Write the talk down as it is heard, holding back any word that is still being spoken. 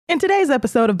In today's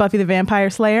episode of Buffy the Vampire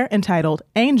Slayer, entitled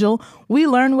Angel, we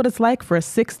learn what it's like for a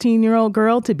 16-year-old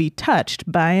girl to be touched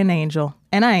by an angel.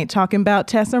 And I ain't talking about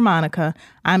Tess or Monica.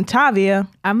 I'm Tavia.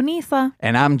 I'm Anissa.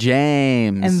 And I'm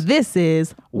James. And this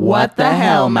is What the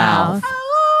Hell Mouth.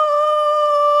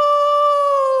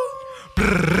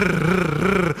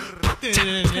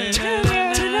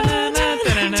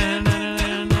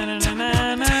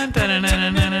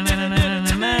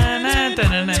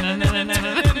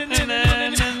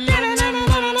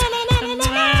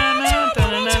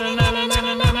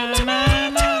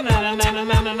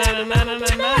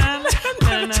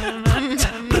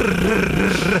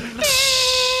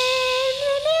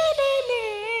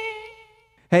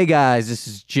 Hey guys, this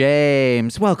is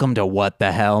James. Welcome to What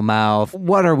the Hell Mouth.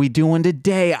 What are we doing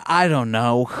today? I don't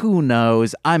know. Who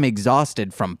knows? I'm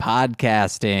exhausted from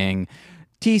podcasting.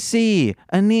 TC,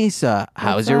 Anissa,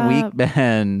 how's your week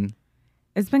been?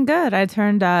 It's been good. I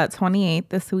turned 28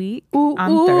 this week Ooh,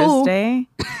 on ooh. Thursday.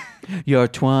 You're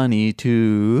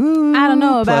 22. I don't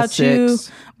know about plus you,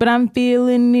 6. but I'm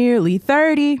feeling nearly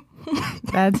 30.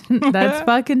 That's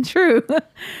fucking true.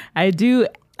 I do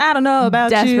I don't know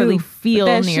about desperately you, feel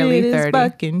but that nearly shit 30. is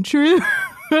fucking true.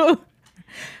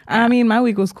 I mean, my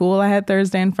week was cool. I had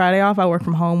Thursday and Friday off. I work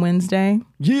from home Wednesday.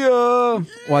 Yeah.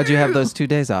 Why'd you have those 2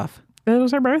 days off? It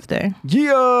was her birthday.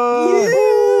 Yeah.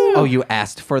 Oh, you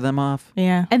asked for them off?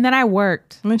 Yeah. And then I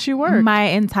worked And then she worked. my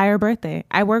entire birthday.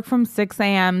 I worked from 6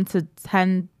 a.m. to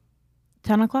 10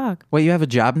 o'clock. Wait, you have a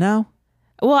job now?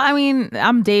 Well, I mean,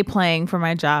 I'm day playing for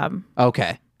my job.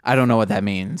 Okay. I don't know what that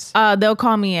means. They'll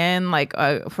call me in like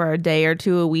for a day or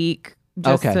two a week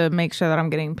just Okay. to make sure that I'm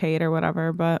getting paid or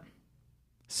whatever. But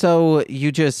So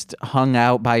you just hung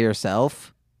out by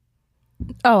yourself?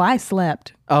 Oh, I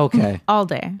slept. Okay. all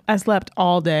day. I slept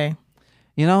all day.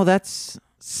 You know, that's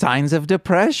signs of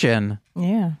depression.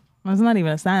 Yeah. That's not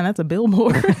even a sign. That's a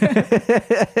billboard.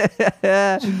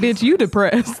 Bitch, you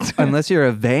depressed. Unless you're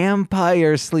a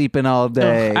vampire sleeping all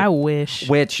day. Ugh, I wish.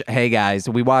 Which, hey guys,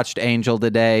 we watched Angel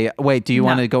today. Wait, do you No.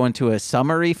 want to go into a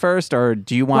summary first, or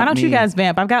do you want Why don't me? you guys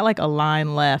vamp? I've got like a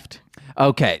line left.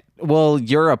 Okay. Well,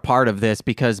 you're a part of this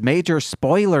because major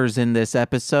spoilers in this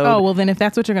episode. Oh, well, then if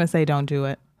that's what you're going to say, don't do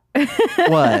it.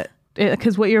 What?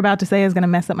 Because what you're about to say is going to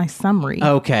mess up my summary.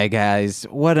 Okay, guys.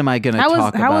 What am I going to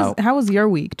talk about? How was your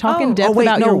week? Talk in Oh. depth wait,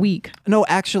 about no. your week. No,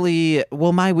 actually,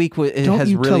 well, my week it Don't has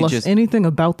you really tell us just anything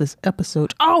about this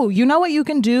episode. Oh, you know what you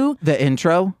can do? the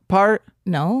intro part.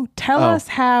 No, tell us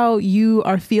how you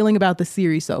are feeling about the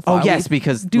series so far. Oh, yes,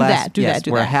 because do last, that. yes,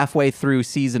 Do we're that. halfway through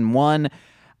season 1.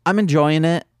 I'm enjoying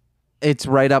it. It's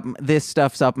right up. This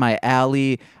stuff's up my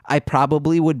alley. I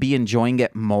probably would be enjoying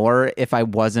it more if I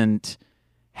wasn't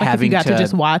Like having if you got to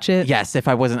just watch it. Yes, if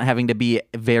I wasn't having to be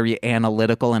very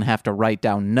analytical and have to write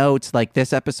down notes. Like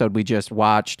this episode we just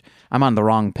watched, I'm on the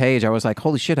wrong page. I was like,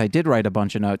 holy shit, I did write a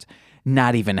bunch of notes.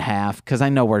 Not even half, because I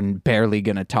know we're barely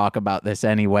going to talk about this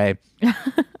anyway.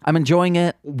 I'm enjoying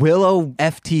it. Willow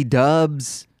FT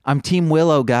dubs. I'm Team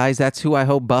Willow, guys. That's who I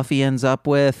hope Buffy ends up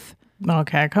with.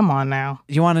 Okay, come on now.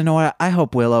 You want to know what? I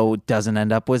hope Willow doesn't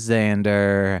end up with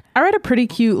Xander. I read a pretty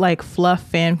cute like fluff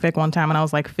fanfic one time when I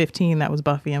was like 15 that was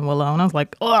Buffy and Willow, and I was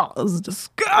like, oh, this is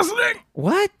disgusting.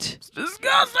 What? It's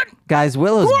disgusting. Guys,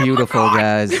 Willow's beautiful,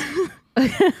 guys.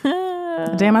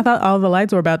 Damn, I thought all the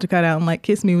lights were about to cut out and like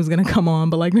Kiss Me was gonna come on,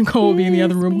 but like Nicole would be in the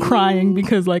other room crying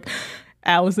because like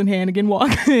Allison Hannigan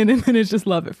walked in and then it's just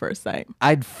love at first sight.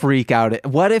 I'd freak out.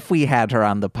 What if we had her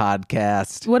on the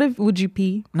podcast? Would you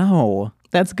pee? No.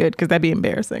 That's good because that'd be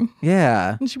embarrassing.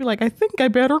 Yeah. And she'd be like, I think I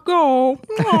better go.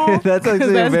 Aw. That's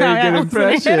actually a That's how very good Allison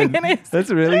impression. Hannigan is. That's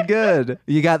really good.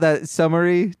 You got that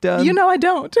summary done? You know I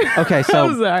don't. Okay, so-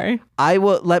 I'm sorry.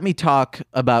 Let me talk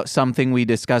about something we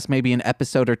discussed maybe an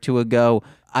episode or two ago.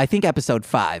 I think episode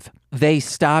 5. They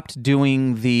stopped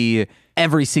doing the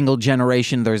every single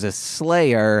generation there's a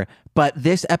Slayer, but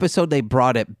this episode they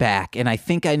brought it back, and I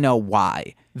think I know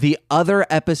why. The other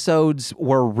episodes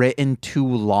were written too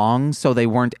long, so they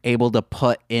weren't able to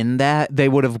put in that. They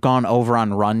would have gone over on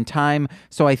runtime.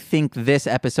 So I think this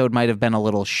episode might have been a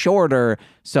little shorter.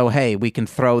 So, hey, we can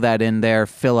throw that in there,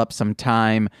 fill up some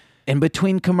time in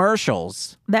between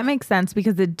commercials. That makes sense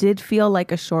because it did feel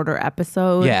like a shorter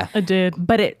episode. Yeah. I did.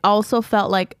 But it also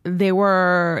felt like there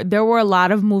were a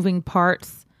lot of moving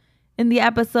parts in the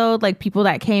episode, like people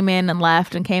that came in and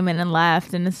left and came in and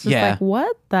left, and it's just Yeah. like,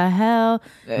 what the hell?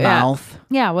 Mouth.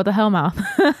 Yeah, what the hell mouth.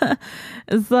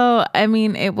 So, I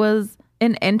mean, it was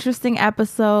an interesting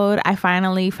episode. I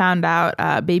finally found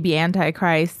out baby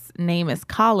Antichrist's name is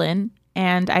Colin,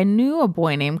 and I knew a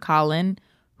boy named Colin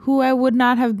who I would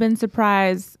not have been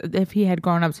surprised if he had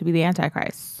grown up to be the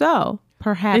Antichrist. So,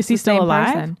 perhaps Is he the still same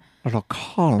alive? person. Little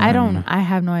Colin. I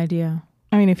have no idea.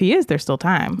 I mean, if he is, there's still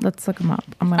time. Let's look him up.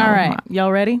 I'm gonna All look him right. up.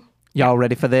 Y'all ready? Y'all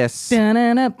ready for this? You're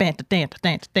You're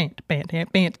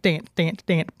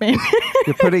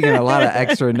putting in a lot of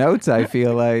extra notes, I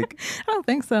feel like. I don't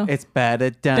think so. It's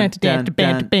better.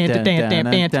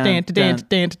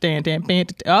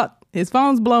 Oh, his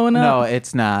phone's blowing up. No,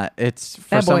 it's not. It's for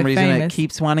That some boy reason famous. it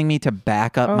keeps wanting me to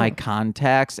back up my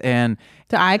contacts and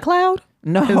To iCloud?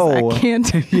 'Cause no. I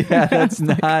can't. Yeah, that's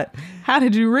not. How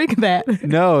did you rig that?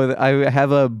 No, I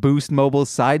have a Boost Mobile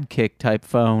Sidekick type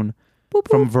phone Boop, boop.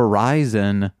 from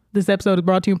Verizon. This episode is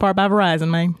brought to you in part by Verizon,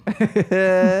 man.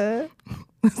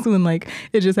 This one, like,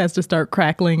 it just has to start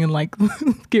crackling and, like,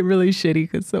 get really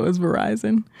shitty because so is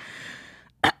Verizon.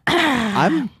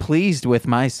 I'm pleased with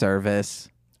my service.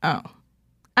 Oh.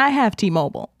 I have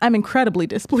T-Mobile. I'm incredibly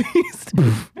displeased.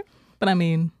 But I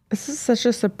mean, This is such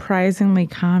a surprisingly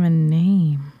common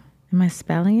name. Am I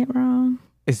spelling it wrong?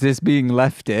 Is this being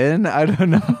left in? I don't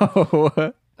know.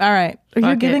 all right. Are you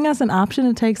Fuck giving it. us an option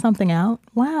to take something out?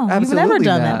 Wow. You've Absolutely never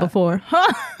done that not. before.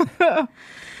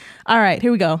 All right.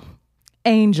 Here we go.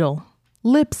 Angel.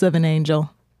 Lips of an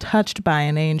angel. Touched by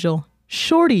an angel.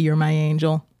 Shorty, you're my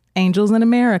angel. Angels in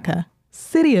America.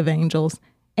 City of Angels.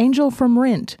 Angel from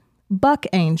Rent. Buck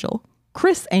Angel.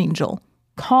 Chris Angel.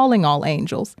 Calling all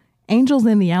angels. Angels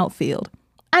in the outfield.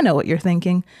 I know what you're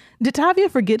thinking. Did Tavia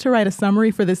forget to write a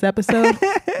summary for this episode?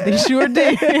 They sure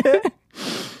did.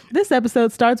 This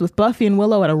episode starts with Buffy and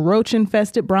Willow at a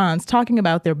roach-infested Bronze talking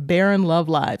about their barren love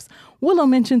lives. Willow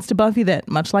mentions to Buffy that,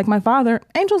 much like my father,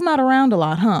 Angel's not around a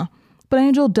lot, huh? But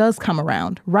Angel does come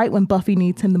around, right when Buffy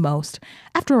needs him the most.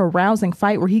 After a rousing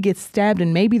fight where he gets stabbed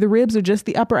and maybe the ribs are just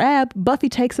the upper ab, Buffy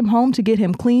takes him home to get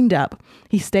him cleaned up.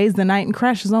 He stays the night and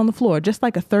crashes on the floor, just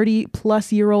like a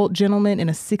 30-plus-year-old gentleman in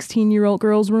a 16-year-old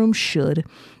girl's room should.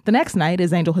 The next night,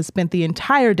 as Angel has spent the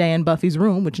entire day in Buffy's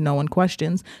room, which no one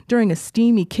questions, during a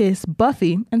steamy kiss,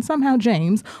 Buffy, and somehow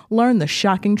James, learn the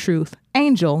shocking truth.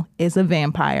 Angel is a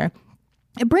vampire.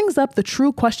 It brings up the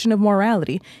true question of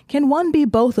morality. Can one be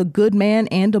both a good man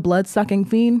and a blood-sucking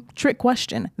fiend? Trick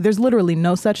question. There's literally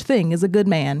no such thing as a good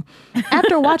man.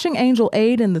 After watching Angel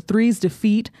aid in the Three's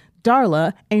defeat,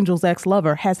 Darla, Angel's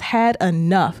ex-lover, has had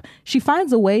enough. She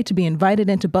finds a way to be invited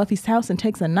into Buffy's house and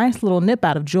takes a nice little nip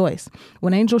out of Joyce.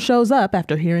 When Angel shows up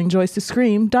after hearing Joyce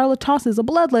scream, Darla tosses a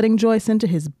bloodletting Joyce into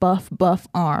his buff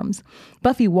arms.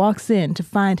 Buffy walks in to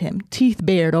find him, teeth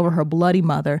bared over her bloody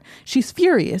mother. She's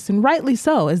furious, and rightly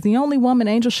so, as the only woman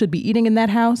Angel should be eating in that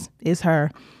house is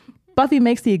her. Buffy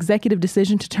makes the executive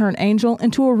decision to turn Angel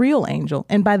into a real angel,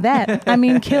 and by that, I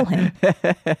mean kill him.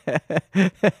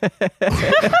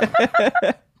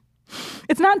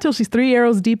 It's not until she's 3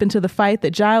 arrows deep into the fight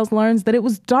that Giles learns that it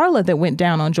was Darla that went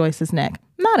down on Joyce's neck,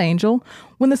 not Angel.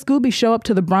 When the Scoobies show up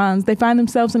to the Bronze, they find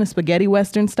themselves in a spaghetti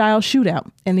western-style shootout.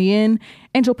 In the end,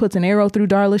 Angel puts an arrow through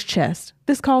Darla's chest.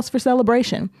 This calls for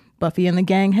celebration. Buffy and the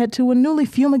gang head to a newly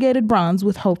fumigated Bronze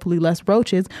with hopefully less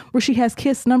roaches, where she has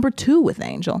kiss number 2 with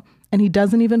Angel. And he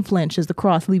doesn't even flinch as the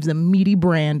cross leaves a meaty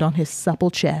brand on his supple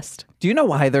chest. Do you know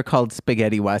why they're called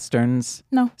spaghetti westerns?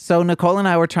 No. So Nicole and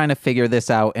I were trying to figure this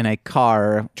out in a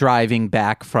car driving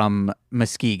back from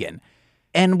Muskegon.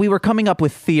 And we were coming up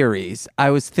with theories. I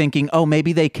was thinking, oh,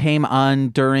 maybe they came on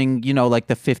during, like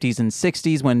the 50s and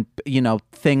 60s when,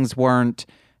 things weren't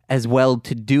as well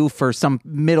to do for some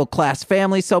middle class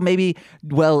families. So maybe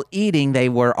while eating, they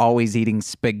were always eating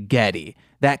spaghetti.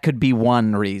 That could be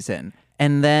one reason.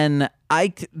 And then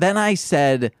I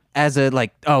said, as a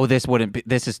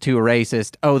this is too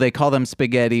racist. Oh, they call them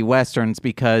spaghetti westerns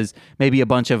because maybe a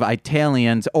bunch of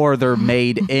Italians, or they're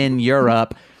made in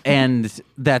Europe, and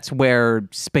that's where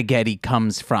spaghetti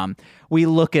comes from. We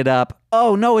look it up.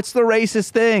 Oh no, it's the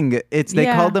racist thing. They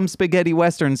called them spaghetti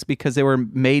westerns because they were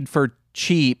made for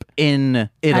cheap in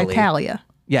Italy. Italia.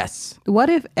 Yes. What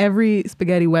if every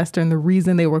spaghetti western, the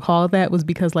reason they were called that was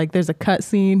because, like, there's a cut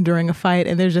scene during a fight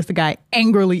and there's just a guy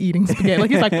angrily eating spaghetti.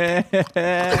 Like, he's like,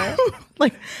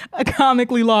 like a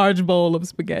comically large bowl of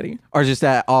spaghetti. Or just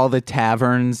at all the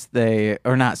taverns,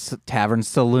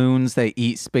 saloons, they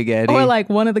eat spaghetti. Or like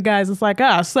one of the guys is like,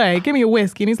 say, give me a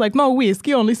whiskey. And he's like, no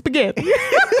whiskey, only spaghetti.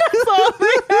 That's all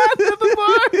they had at the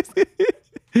bars.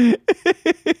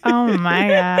 Oh my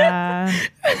god.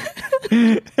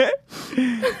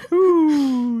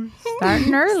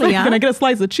 Starting early, huh? Can I get a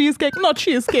slice of cheesecake? No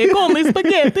cheesecake, only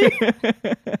spaghetti.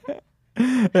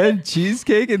 And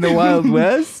cheesecake in the Wild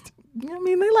West? I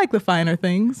mean, they like the finer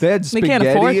things. They had can't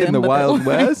afford spaghetti in them, the but Wild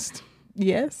they're like- West?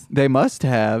 Yes. They must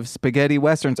have spaghetti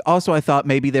westerns. Also, I thought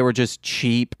maybe they were just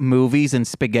cheap movies, and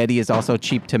spaghetti is also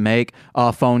cheap to make.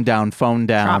 Phone down, phone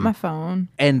Drop down. my phone.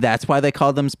 And that's why they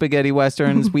called them spaghetti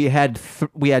westerns. We had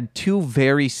two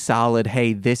very solid,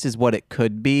 hey, this is what it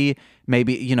could be.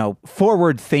 Maybe,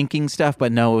 forward thinking stuff,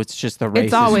 but no, it's just the racist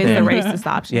It's always thing. the racist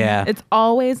option. Yeah. It's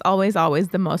always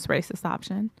the most racist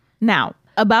option. Now,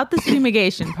 about this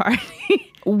fumigation party.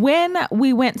 When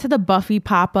we went to the Buffy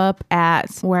pop-up at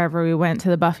wherever we went to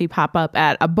the Buffy pop-up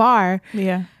at a bar.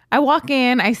 Yeah. I walk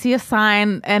in, I see a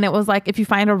sign, and it was like, if you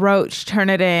find a roach, turn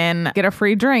it in, get a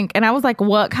free drink. And I was like,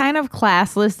 what kind of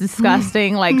classless,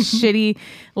 disgusting, like shitty,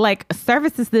 like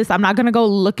service is this? I'm not going to go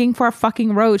looking for a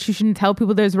fucking roach. You shouldn't tell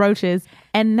people there's roaches.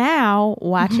 And now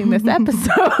watching this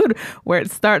episode where it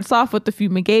starts off with the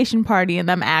fumigation party and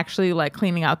them actually like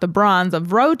cleaning out the bronze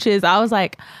of roaches, I was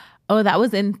like, oh, that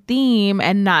was in theme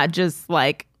and not just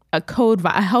like a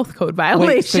health code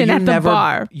violation at the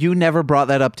bar. You never brought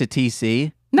that up to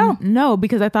TC? No,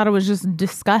 because I thought it was just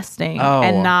disgusting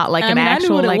and not like an actual I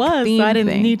knew what like it was, theme so I didn't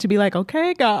thing. need to be like,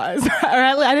 okay, guys. Or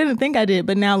I didn't think I did,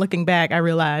 but now looking back, I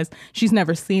realized she's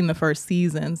never seen the first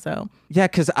season. So Yeah,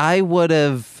 because I would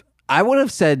have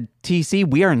said, TC,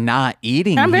 we are not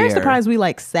eating I'm very here. surprised we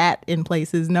like sat in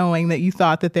places knowing that you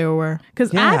thought that there were.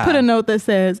 Because Yeah. I put a note that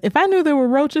says, if I knew there were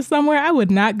roaches somewhere, I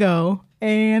would not go.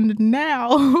 And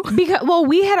now, Because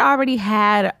we had already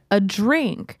had a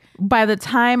drink by the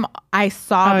time I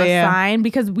saw Oh, the yeah. sign,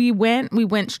 because we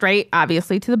went straight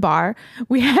obviously to the bar.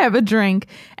 We have a drink,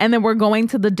 and then we're going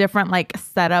to the different like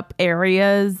setup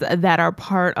areas that are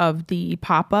part of the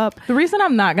pop-up. the reason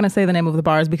I'm not going to say the name of the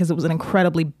bar is because it was an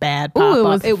incredibly bad Ooh,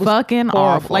 pop-up. it was fucking horrible.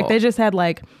 awful. Like they just had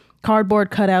like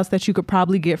cardboard cutouts that you could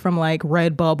probably get from like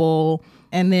Redbubble.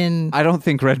 And then I don't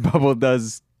think Redbubble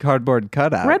does cardboard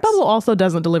cutouts. Redbubble also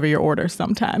doesn't deliver your order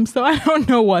sometimes, so I don't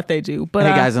know what they do. But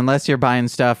Hey guys, unless you're buying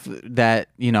stuff that,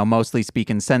 mostly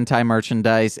speaking Sentai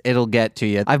merchandise, it'll get to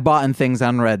you. I've bought things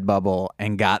on Redbubble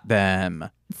and got them.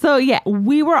 So yeah,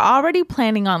 we were already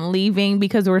planning on leaving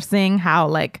because we're seeing how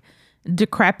like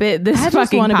decrepit this I just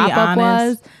fucking want to be pop-up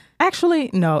honest. was. Actually,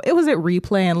 no, it was at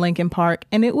Replay in Lincoln Park,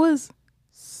 and it was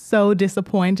so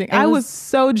disappointing. I was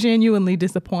so genuinely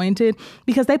disappointed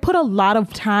because they put a lot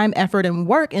of time, effort, and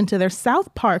work into their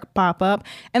South Park pop-up,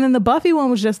 and then the Buffy one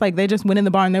was just like they just went in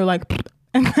the bar and they were like,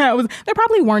 and there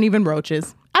probably weren't even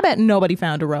roaches. I bet nobody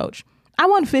found a roach. I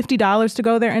won $50 to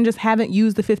go there and just haven't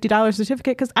used the $50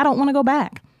 certificate because I don't want to go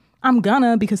back. I'm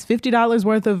gonna, because $50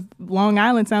 worth of Long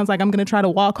Island sounds like I'm gonna try to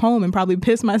walk home and probably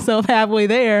piss myself halfway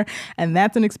there, and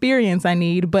that's an experience I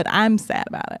need, but I'm sad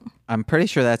about it. I'm pretty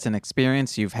sure that's an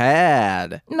experience you've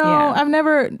had. No, Yeah. I've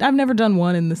never done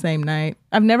one in the same night.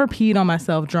 I've never peed on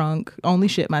myself drunk, only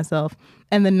shit myself.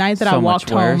 And the night that I So much walked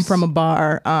home worse. from a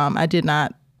bar, I did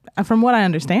not, from what I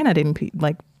understand, I didn't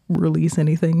release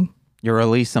anything. You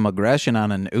release some aggression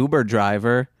on an Uber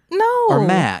driver No. or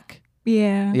Mac.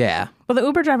 Yeah. Yeah. But the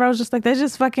Uber driver, I was just like, that's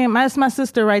just fucking, that's my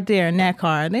sister right there in that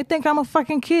car. And they think I'm a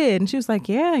fucking kid. And she was like,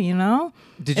 yeah, Did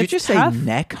you it's just tough say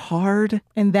neck hard?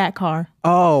 in that car.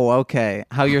 Oh, okay.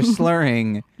 How you're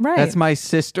slurring. Right. That's my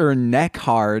sister neck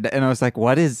hard. And I was like,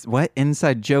 what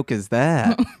inside joke is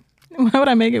that? Why would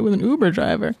I make it with an Uber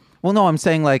driver? Well, no, I'm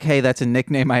saying like, hey, that's a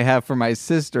nickname I have for my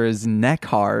sister is neck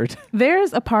hard.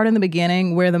 There's a part in the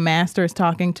beginning where the master is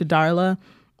talking to Darla,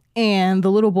 and the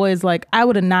little boy is like, I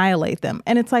would annihilate them.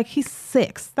 And it's like, he's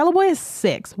 6. That little boy is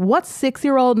 6. What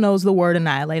 6-year-old knows the word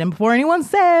annihilate? And before anyone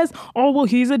says, oh, well,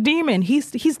 he's a demon, he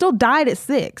still died at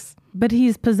 6. But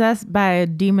he's possessed by a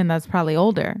demon that's probably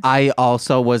older. I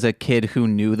also was a kid who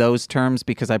knew those terms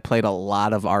because I played a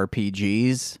lot of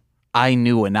RPGs. I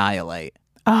knew annihilate.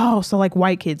 Oh, so like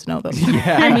white kids know those.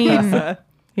 I mean,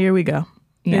 Here we go.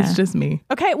 Yeah. It's just me.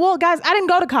 Okay, well, guys, I didn't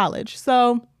go to college,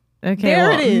 so okay, There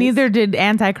well, it is. neither did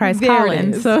Antichrist There it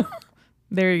Colin. is. So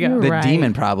there you go. The Right.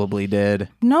 demon probably did.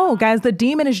 no, guys, the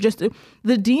demon is just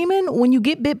the demon. When you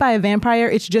get bit by a vampire,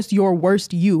 it's just your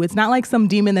worst you. It's not like some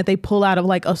demon that they pull out of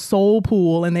like a soul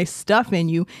pool and they stuff in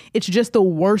you. It's just the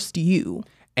worst you.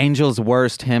 Angel's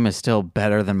worst him is still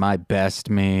better than my best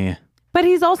me. But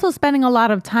he's also spending a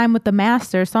lot of time with the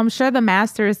master, so I'm sure the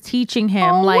master is teaching him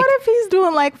Oh, like, what if he's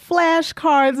doing like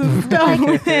flashcards and stuff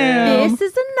with him? this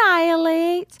is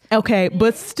annihilate. Okay,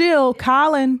 but still,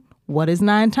 Colin, what is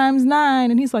 9 times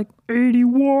 9? And he's like,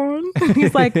 81.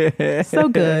 He's like, so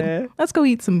good. Let's go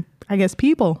eat some, I guess,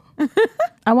 people.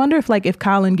 I wonder if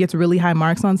Colin gets really high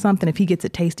marks on something, if he gets a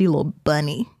tasty little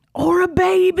bunny or a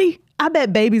baby. I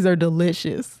bet babies are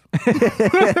delicious. To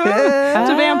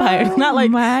vampires. Not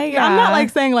like, my I'm not God. like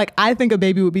saying like, I think a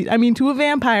baby would be, I mean, to a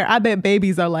vampire, I bet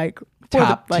babies are like,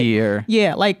 Top like, tier.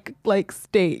 Yeah, like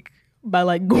steak. by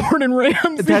like Gordon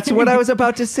Ramsay. That's what I was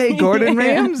about to say, Gordon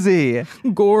Ramsay.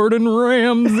 Gordon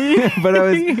Ramsay. But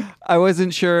I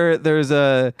wasn't sure. There's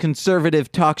a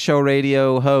conservative talk show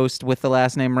radio host with the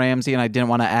last name Ramsay, and I didn't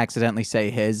want to accidentally say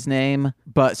his name.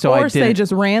 But so or I say didn't.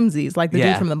 just Ramses, like the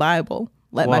Yeah. dude from the Bible.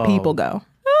 Let my Whoa. people go.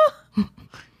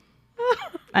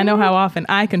 I know how often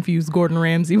I confuse Gordon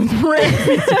Ramsay with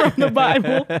Ramses from the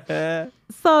Bible.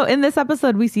 So in this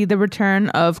episode, we see the return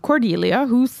of Cordelia,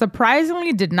 who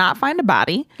surprisingly did not find a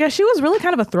body. Yeah, she was really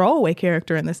kind of a throwaway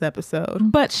character in this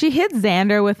episode. But she hit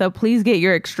Xander with a please get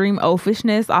your extreme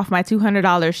oafishness off my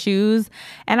 $200 shoes.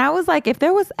 And I was like, if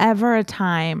there was ever a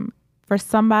time for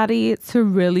somebody to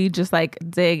really just like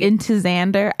dig into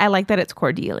Xander, I like that it's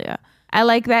Cordelia. I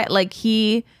like that, like,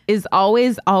 he is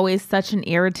always such an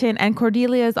irritant, and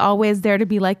Cordelia is always there to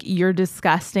be like, you're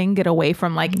disgusting, get away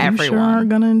from like You everyone. sure are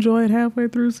gonna enjoy it halfway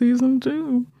through season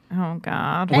 2. Oh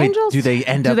God. Wait, Angels? do they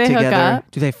end Do up they hook together?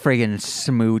 up? Do they friggin'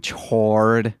 smooch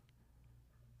horde?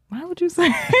 Why would you say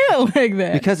it like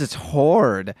that? Because it's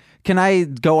horde. Can I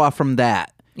go off from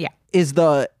that? Yeah. Is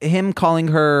him calling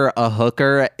her a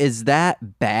hooker, is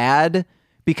that bad?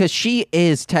 Because she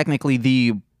is technically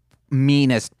the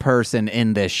meanest person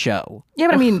in this show. Yeah,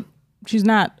 but I mean, she's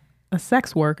not a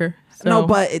sex worker. So. No,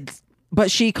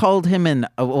 but she called him an.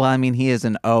 Well, I mean, he is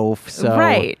an oaf. So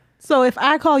Right. So if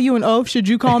I call you an oaf, should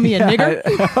you call me a nigger?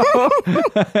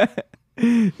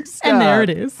 And there it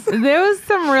is. There was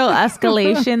some real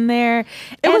escalation there.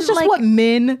 It was just what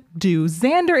men do.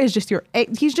 Xander is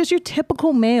he's just your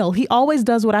typical male. He always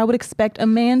does what I would expect a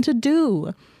man to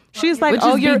do. She's like, which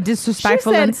oh, is you're be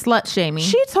disrespectful she said- and slut shaming.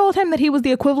 She told him that he was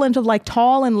the equivalent of like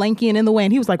tall and lanky and in the way.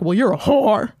 And he was like, well, you're a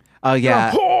whore. Oh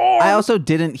yeah. You're a whore. I also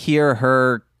didn't hear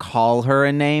her call her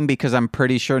a name because I'm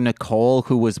pretty sure Nicole,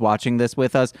 who was watching this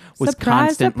with us, was Surprise,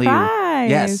 constantly surprise.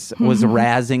 yes, was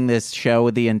razzing this show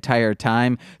the entire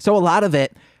time. So a lot of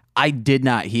it I did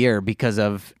not hear because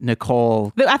of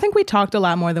Nicole, I think we talked a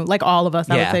lot more than, like all of us,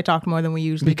 I would Yeah. say, talked more than we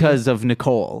usually do. because of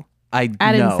Nicole. I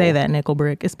I didn't know. say that,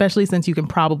 Nickelbrick, especially since you can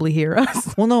probably hear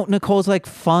us. Well, no, Nicole's like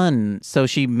fun, so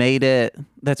she made it.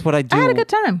 That's what I do. I had a good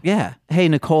time. Yeah. Hey,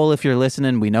 Nicole, if you're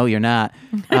listening, we know you're not.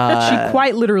 She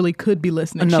quite literally could be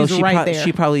listening. No, She's she right there.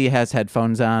 She probably has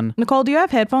headphones on. Nicole, do you have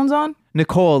headphones on?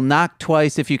 Nicole, knock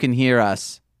twice if you can hear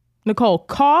us. Nicole,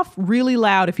 cough really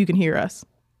loud if you can hear us.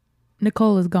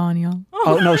 Nicole is gone, y'all.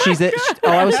 Oh no,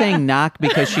 I was saying knock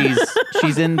because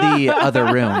she's in the other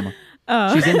room.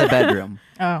 Oh. She's in the bedroom.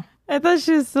 Oh. I thought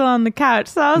she was still on the couch.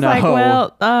 So I was No. like,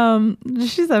 well,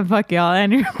 she said, fuck y'all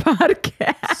and your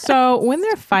podcast. So when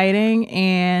they're fighting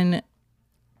and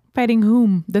Fighting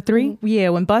whom? The three? yeah,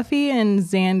 when Buffy and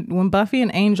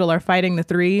Angel are fighting the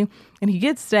three and he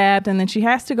gets stabbed and then she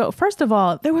has to go. First of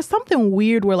all, there was something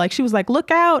weird where like she was like,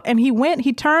 look out. And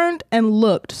he turned and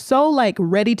looked so like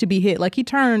ready to be hit. Like he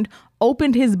turned,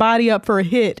 opened his body up for a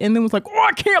hit and then was like, oh,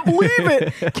 I can't believe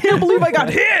it. Can't believe I got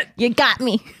hit. You got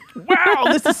me. Wow,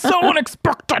 this is so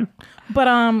unexpected. But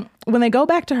when they go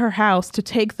back to her house to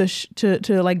take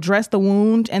to like dress the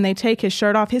wound and they take his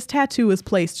shirt off, his tattoo is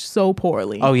placed so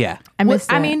poorly. Oh yeah. I missed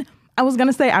I it. mean, I was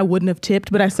gonna say I wouldn't have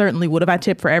tipped, but I certainly would have. I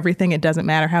tipped for everything. It doesn't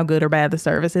matter how good or bad the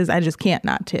service is. I just can't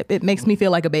not tip. It makes me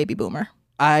feel like a baby boomer.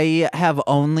 I have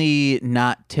only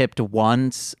not tipped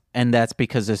once, and that's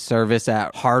because the service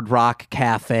at Hard Rock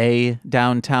Cafe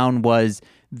downtown was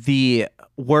the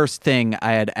worst thing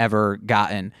I had ever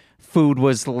gotten. Food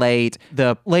was late.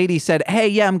 The lady said, hey,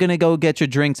 yeah, I'm going to go get your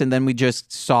drinks. And then we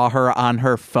just saw her on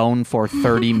her phone for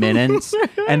 30 minutes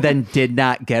and then did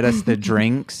not get us the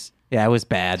drinks. Yeah, it was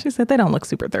bad. She said they don't look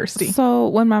super thirsty. So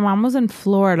when my mom was in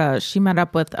Florida, she met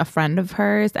up with a friend of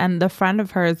hers, and the friend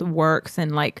of hers works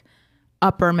in like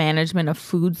upper management of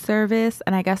food service.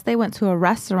 And I guess they went to a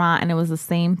restaurant and it was the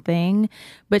same thing.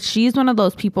 But she's one of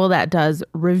those people that does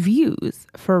reviews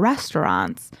for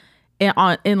restaurants in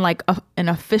like an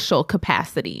official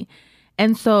capacity.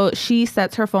 And so she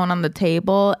sets her phone on the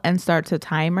table and starts a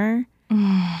timer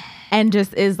and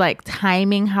just is like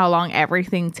timing how long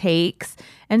everything takes.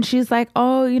 And she's like,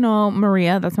 oh, you know,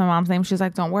 Maria, that's my mom's name. She's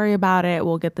like, don't worry about it.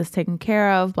 We'll get this taken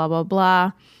care of, blah, blah,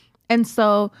 blah. And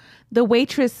so the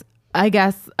waitress, I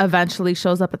guess, eventually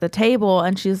shows up at the table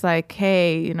and she's like,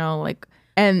 hey, you know, like,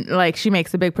 and like she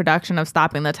makes a big production of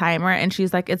stopping the timer. And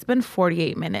she's like, it's been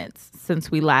 48 minutes since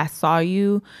we last saw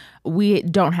you. We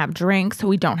don't have drinks.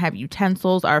 We don't have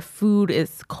utensils. Our food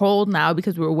is cold now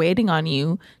because we were waiting on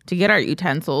you to get our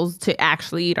utensils to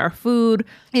actually eat our food.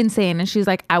 Insane. And she's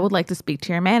like, I would like to speak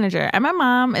to your manager. And my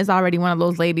mom is already one of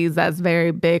those ladies that's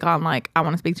very big on like, I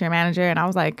want to speak to your manager. And I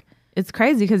was like, it's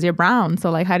crazy because you're brown.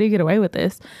 So like, how do you get away with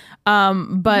this?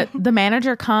 But the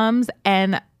manager comes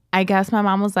and I guess my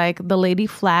mom was like, the lady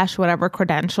flashed whatever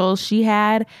credentials she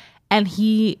had, and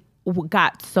he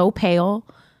got so pale.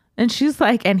 And she's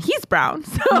like, and he's brown.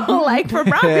 So like for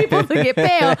brown people to get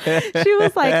pale, she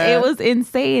was like, it was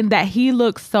insane that he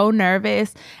looked so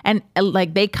nervous. And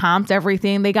like they comped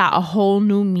everything. They got a whole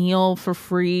new meal for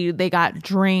free. They got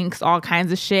drinks, all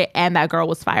kinds of shit. And that girl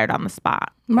was fired on the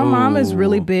spot. My mom is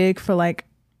really big for like,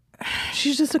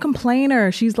 she's just a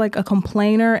complainer. She's like a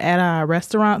complainer at a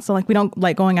restaurant. So like we don't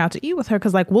like going out to eat with her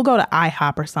because like we'll go to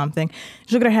IHOP or something.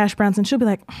 She'll get her hash browns and she'll be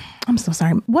like, I'm so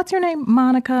sorry. What's your name?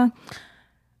 Monica.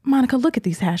 Monica, look at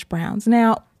these hash browns.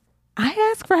 Now, I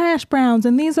ask for hash browns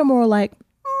and these are more like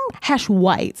hash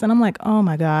whites. And I'm like, oh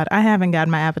my God, I haven't gotten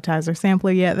my appetizer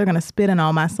sampler yet. They're going to spit in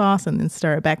all my sauce and then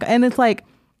stir it back. And it's like,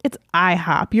 it's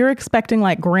IHOP. You're expecting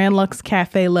like Grand Lux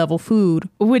Cafe level food.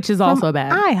 Which is also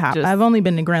bad. IHOP. I've only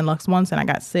been to Grand Lux once and I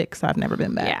got sick, so I've never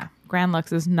been back. Yeah. Grand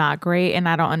Lux is not great. And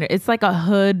I don't it's like a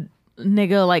hood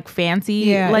nigga, like fancy.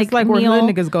 Yeah. Like, it's like where hood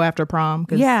niggas go after prom.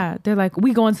 Yeah. They're like,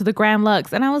 we going to the Grand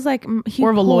Lux. And I was like,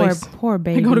 or Valois. Poor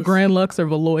baby. They go to Grand Lux or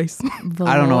Valois.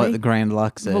 I don't know what the Grand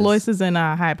Lux is. Valois is in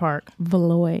Hyde Park.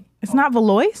 Valois. It's not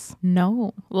Valois?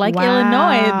 No. Like Wow.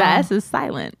 Illinois, the S is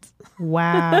silent.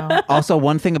 Wow. Also,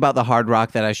 one thing about the Hard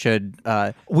Rock that I should,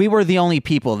 we were the only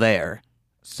people there.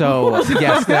 So,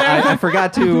 yes, I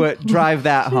forgot to drive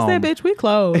that She home. said, bitch, we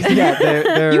closed. Yeah,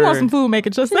 they're, You want some food, make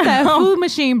it just That now. food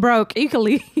machine broke. You can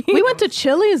leave. We went to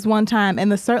Chili's one time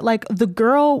and the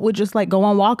girl would just like go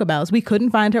on walkabouts. We couldn't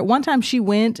find her. One time she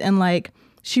went and like,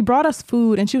 she brought us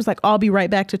food and she was like, I'll be right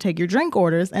back to take your drink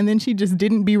orders. And then she just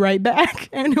didn't be right back.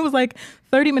 And it was like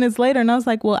 30 minutes later. And I was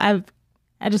like, well,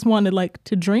 I just wanted like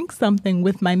to drink something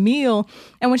with my meal.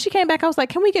 And when she came back, I was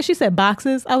like, she said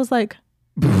boxes. I was like,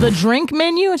 the drink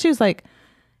menu? And she was like,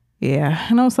 yeah.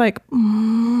 And I was like,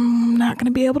 I'm not going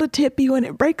to be able to tip you. And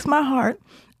it breaks my heart.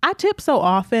 I tip so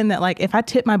often that like if I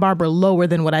tip my barber lower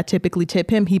than what I typically tip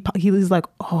him, he's like,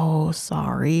 oh,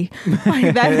 sorry.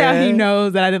 Like that's how he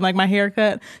knows that I didn't like my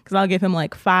haircut, because I'll give him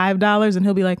like $5 and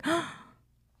he'll be like,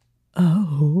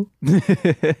 oh.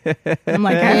 I'm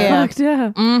like, yeah. Fucked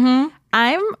up. Mm-hmm.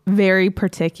 I'm very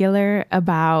particular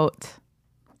about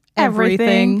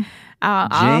Everything. Jinx.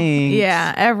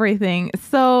 Yeah, everything.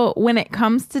 So when it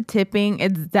comes to tipping,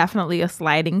 it's definitely a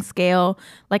sliding scale.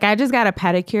 Like I just got a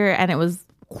pedicure and it was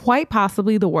quite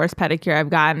possibly the worst pedicure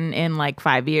I've gotten in like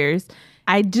 5 years.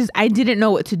 I didn't know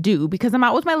what to do because I'm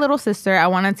out with my little sister. I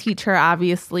want to teach her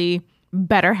obviously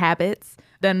better habits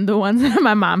than the ones that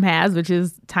my mom has, which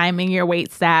is timing your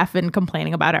wait staff and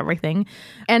complaining about everything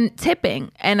and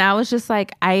tipping. And I was just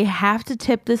like, I have to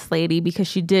tip this lady because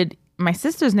she did my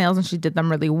sister's nails and she did them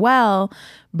really well.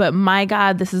 But my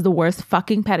God, this is the worst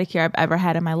fucking pedicure I've ever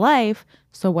had in my life.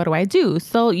 So what do I do?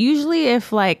 So usually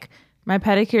if like my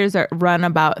pedicures run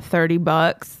about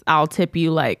 $30, I'll tip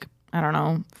you like, I don't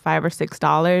know, $5 or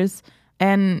 $6.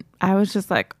 And I was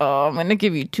just like, oh, I'm going to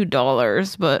give you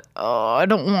 $2, but oh, I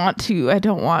don't want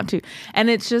to. And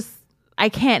it's just, I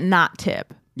can't not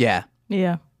tip. Yeah.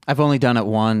 Yeah. I've only done it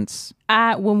once.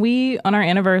 When on our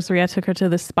anniversary, I took her to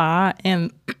the spa,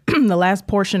 and the last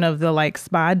portion of the like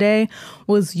spa day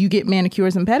was you get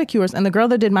manicures and pedicures. And the girl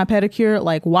that did my pedicure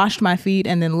like washed my feet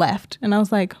and then left. And I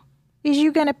was like, is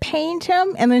you gonna paint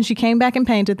him? And then she came back and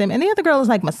painted them. And the other girl was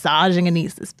like massaging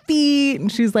Anissa's feet.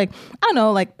 And she's like, I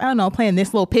don't know, playing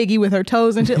this little piggy with her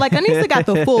toes and shit. Like Anissa got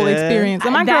the full experience.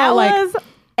 And my girl was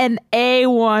an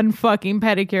A1 fucking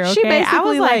pedicure, okay? She basically I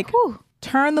was like, whew.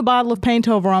 turned the bottle of paint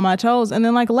over on my toes and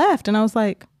then like left. And I was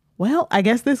like, well, I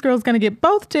guess this girl's gonna get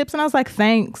both tips. And I was like,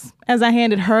 thanks. As I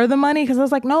handed her the money, because I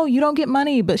was like, no, you don't get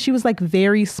money. But she was like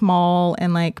very small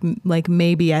and like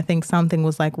maybe I think something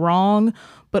was like wrong.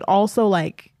 But also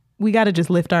like we got to just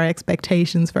lift our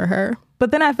expectations for her. But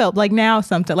then I felt like now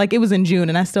something like it was in June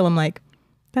and I still am like,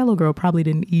 that little girl probably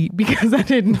didn't eat because I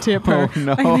didn't tip her. Oh,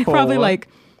 no. Like, they probably like,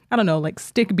 I don't know, like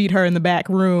stick beat her in the back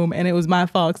room and it was my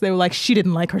fault. 'Cause they were like, she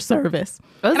didn't like her service.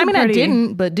 Those And I are mean, I pretty-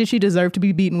 didn't, but did she deserve to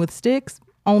be beaten with sticks?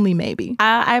 Only maybe.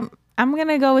 I'm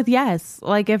gonna go with yes.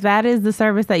 Like if that is the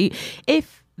service that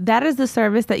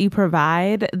you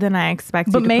provide, then I expect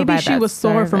you But to maybe provide she that was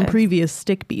sore from service. previous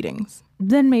stick beatings.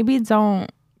 Then maybe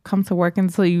don't come to work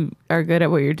until you are good at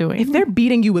what you're doing. If they're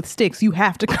beating you with sticks, you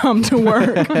have to come to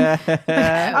work.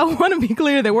 I want to be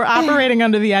clear that we're operating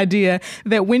under the idea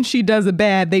that when she does a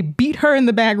bad, they beat her in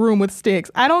the back room with sticks.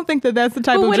 I don't think that that's the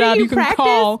type But of wouldn't job you you can practice?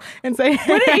 call and say,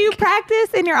 Wouldn't you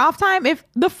practice in your off time? If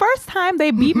the first time they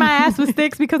beat my ass with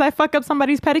sticks because I fuck up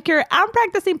somebody's pedicure, I'm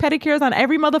practicing pedicures on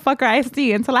every motherfucker I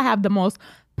see until I have the most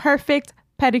perfect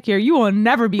pedicure. You will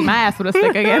never beat my ass with a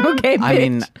stick again, okay, bitch? I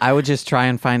mean, I would just try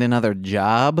and find another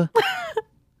job.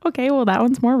 Okay, well, that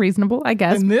one's more reasonable, I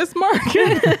guess. In this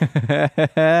market.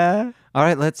 All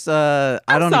right, let's I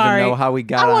don't Sorry. even know how we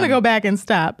got I want to on. go back and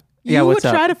stop. Yeah, You would what's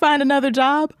up? try to find another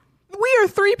job. We are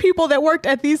 3 people that worked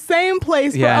at the same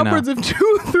place Yeah, I for know. upwards of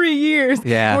 2-3 years.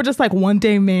 Yeah. And we're just like, one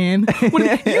day, man. When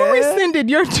you rescinded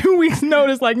your 2 weeks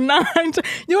notice like 9 times.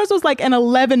 Yours was like an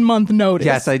 11-month notice.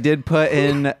 Yes, I did put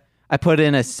in I put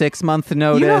in a 6-month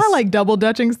notice. You know how like double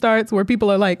dutching starts where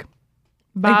people are like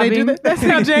they do Bobbing. that? That's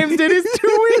how James did his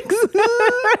 2 weeks.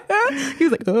 He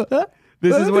was like,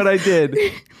 This is what I did.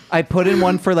 I put in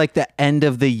one for like the end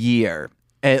of the year,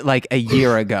 like a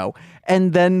year ago.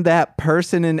 And then that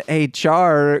person in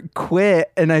HR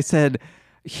quit. And I said,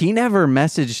 he never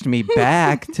messaged me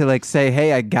back to like say,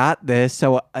 hey, I got this.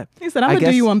 So He said, I'm going to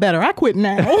do you one better. I quit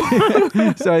now.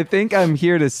 So I think I'm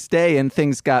here to stay, and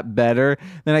things got better.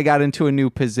 Then I got into a new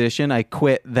position. I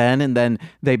quit then, and then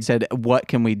they said, what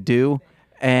can we do?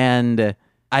 And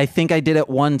I think I did it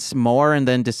once more and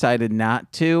then decided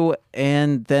not to.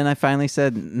 And then I finally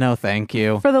said, no, thank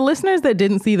you. For the listeners that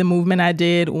didn't see the movement I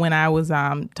did when I was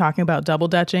talking about double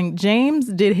dutching, James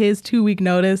did his 2-week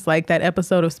notice, like that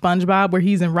episode of SpongeBob where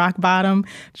he's in rock bottom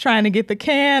trying to get the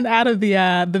can out of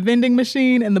the vending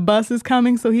machine and the bus is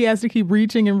coming. So he has to keep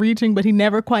reaching and reaching, but he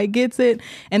never quite gets it.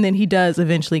 And then he does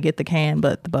eventually get the can,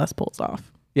 but the bus pulls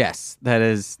off. Yes, that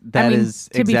is I mean,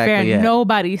 exactly to be fair, it.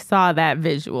 nobody saw that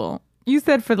visual. You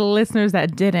said for the listeners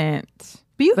that didn't.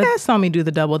 But you guys saw me do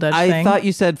the double dutch I thing. thought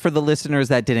you said for the listeners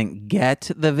that didn't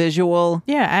get the visual.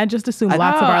 Yeah, I just assumed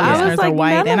lots of our I was listeners are like,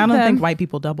 white, none and I of don't them. think white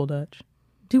people double dutch.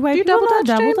 Do white you people double not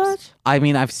dutch, double James? dutch? I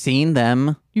mean, I've seen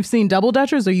them. You've seen double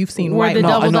dutchers, or you've seen Were white? the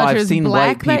double no, I've dutchers seen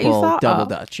black white that you people saw? double Oh.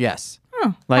 Dutch. Yes.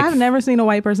 Huh. Like- I've never seen a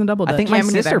white person double dutch. I think my Yeah, me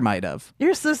neither. sister might have.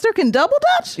 Your sister can double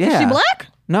dutch? Is Yeah. she black?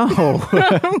 No.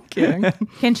 I'm kidding.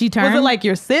 Can she turn? Was it like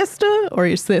your sister or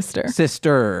your sister?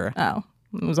 Sister. Oh,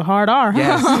 it was a hard R.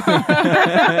 Yes.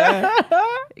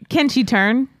 Can she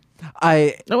turn?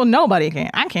 Well, nobody can.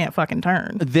 I can't fucking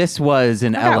turn. This was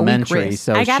in got weak elementary, wrists.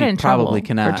 so I got she in trouble probably for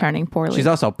cannot. turning poorly. She's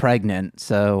also pregnant,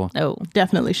 so. Oh,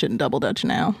 Definitely shouldn't double dutch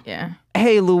now. yeah.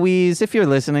 Hey, Louise, if you're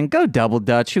listening, go double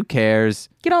Dutch. Who cares?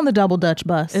 Get on the double dutch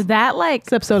bus. Is that like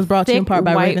This episode is brought to you in thick part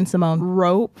by white Raven Simone.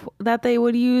 rope that they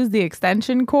would use, the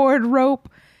extension cord rope?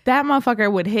 That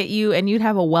motherfucker would hit you and you'd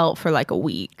have a welt for like a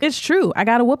week. It's true. I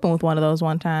got a whooping with one of those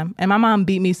one time, and my mom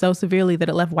beat me so severely that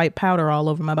it left white powder all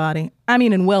over my body. I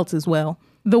mean, and welts as well.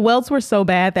 The welts were so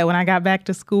bad that when I got back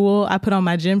to school, I put on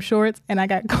my gym shorts and I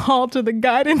got called to the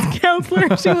guidance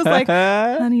counselor. She was like,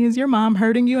 honey, is your mom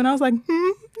hurting you? And I was like,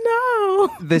 no.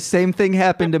 The same thing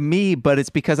happened to me, but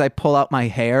it's because I pull out my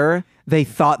hair. They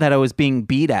thought that I was being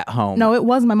beat at home. No, it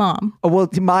was my mom. Oh, well,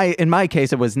 in my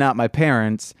case, it was not my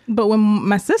parents. But when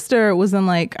my sister was in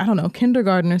like, I don't know,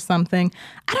 kindergarten or something,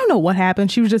 I don't know what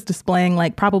happened. She was just displaying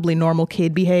like probably normal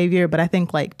kid behavior. But I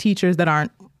think like teachers that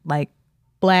aren't like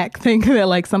black think that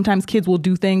like sometimes kids will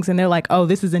do things and they're like, oh,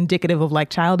 this is indicative of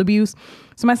like child abuse.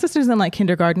 So my sister's in like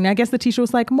kindergarten. I guess the teacher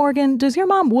was like, Morgan, does your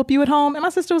mom whoop you at home? And my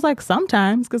sister was like,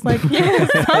 sometimes. Because like, yeah,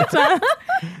 sometimes.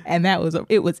 And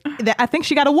I think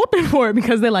she got a whooping for it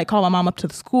because they like call my mom up to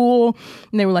the school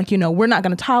and they were like, we're not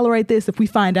going to tolerate this if we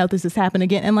find out this has happened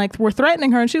again. And like, we're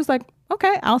threatening her. And she was like,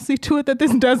 okay, I'll see to it that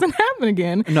this doesn't happen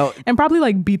again. No. And probably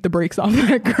like beat the brakes off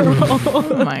that girl.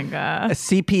 Oh my God.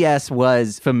 CPS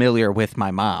was familiar with my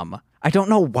mom. I don't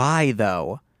know why,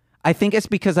 though. I think it's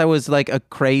because I was like a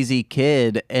crazy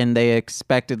kid and they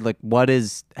expected like what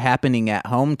is happening at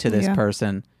home to this Yeah.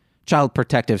 person. Child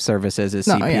Protective Services is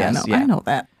No, CPS. I know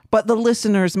that. But the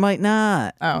listeners might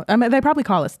not. Oh, I mean, they probably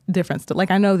call it different.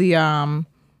 Like I know the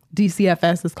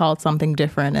DCFS is called something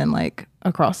different in like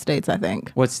across states, I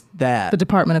think. What's that? The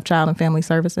Department of Child and Family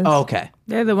Services. Oh, okay.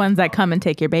 They're the ones that come and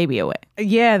take your baby away.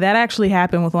 Yeah, that actually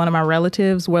happened with one of my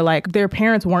relatives where like their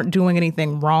parents weren't doing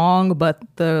anything wrong, but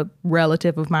the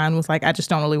relative of mine was like, I just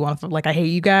don't really want to, like, I hate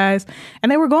you guys.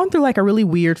 And they were going through like a really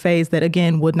weird phase that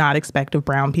again would not expect of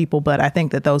brown people. But I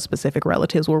think that those specific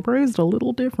relatives were raised a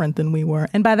little different than we were.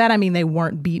 And by that, I mean, they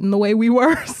weren't beaten the way we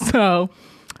were. So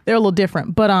they're a little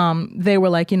different, but they were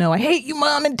like, I hate you,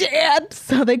 mom and dad.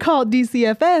 So they called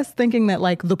DCFS thinking that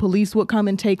like the police would come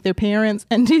and take their parents.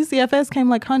 And DCFS came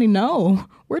like, honey, no,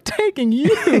 we're taking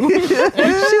you. And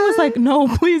she was like, no,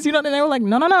 please, And they were like,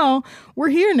 no, we're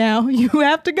here now. You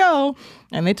have to go.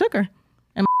 And they took her.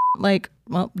 And like,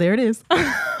 well, there it is.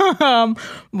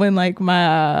 When like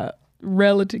my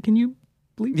relative, can you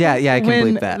bleep Yeah, that? yeah, I can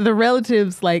When bleep that. the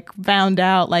relatives like found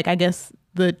out, like, I guess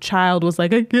the child was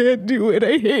like, I can't do it.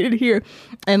 I hate it here.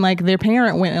 And like their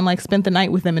parent went and like spent the night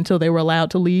with them until they were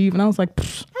allowed to leave. And I was like,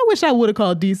 I wish I would have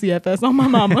called DCFS on my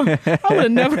mama. I would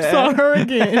have never saw her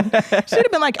again. She'd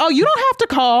have been like, oh, you don't have to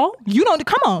call. You don't,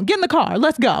 come on, get in the car.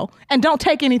 Let's go. And don't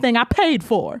take anything I paid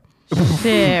for.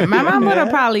 Shit, my mom would have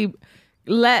probably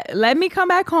let me come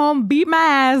back home, beat my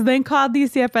ass, then call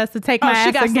DCFS to take my ass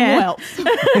she got again. some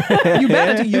wealth. you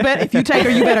better, if you take her,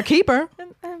 you better keep her.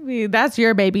 I mean, that's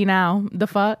your baby now. The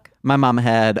fuck? My mom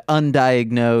had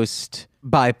undiagnosed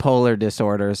bipolar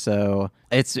disorder, so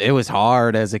it was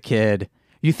hard as a kid.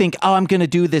 You think, oh, I'm going to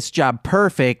do this job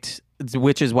perfect,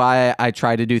 which is why I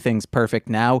try to do things perfect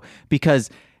now,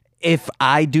 because if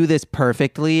I do this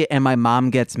perfectly and my mom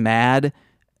gets mad,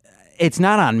 it's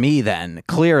not on me then.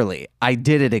 Clearly, I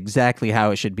did it exactly how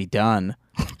it should be done.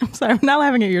 I'm sorry, I'm not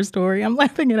laughing at your story. I'm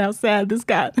laughing at how sad this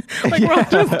got. Like, we're all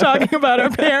just talking about our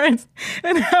parents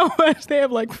and how much they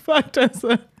have, like, fucked us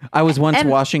up. I was once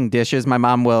washing dishes.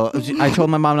 I told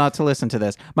my mom not to listen to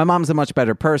this. My mom's a much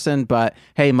better person, but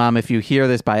hey, mom, if you hear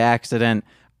this by accident,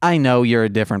 I know you're a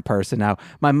different person now.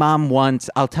 My mom once,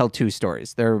 I'll tell two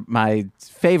stories. They're my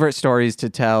favorite stories to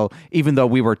tell, even though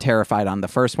we were terrified on the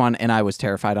first one and I was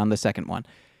terrified on the second one.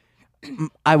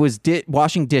 I was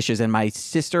washing dishes and my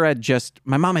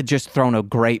mom had just thrown a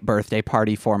great birthday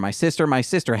party for my sister. My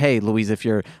sister, hey, Louise, if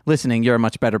you're listening, you're a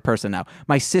much better person now.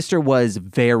 My sister was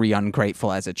very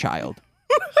ungrateful as a child.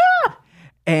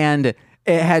 And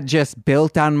it had just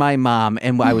built on my mom,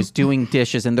 and I was doing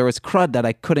dishes and there was crud that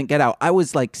I couldn't get out. I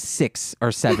was like 6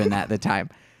 or 7 at the time.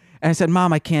 And I said,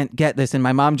 Mom, I can't get this. And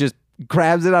my mom just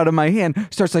grabs it out of my hand,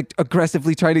 starts like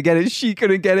aggressively trying to get it. She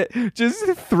couldn't get it. Just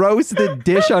throws the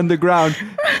dish on the ground,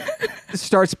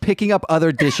 starts picking up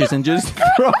other dishes and just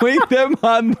throwing them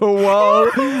on the wall,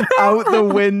 out the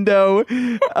window.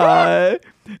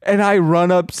 And I run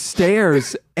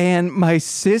upstairs, and my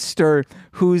sister,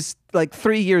 who's like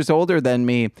 3 years older than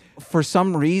me, for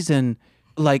some reason,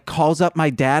 like calls up my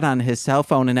dad on his cell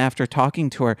phone, and after talking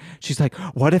to her, she's like,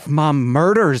 what if mom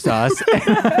murders us?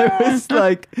 And I was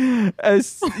like, a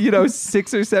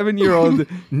 6 or 7 year old,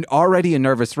 already a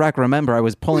nervous wreck. Remember, I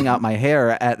was pulling out my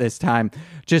hair at this time,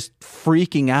 just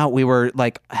freaking out. We were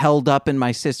like held up in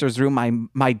my sister's room.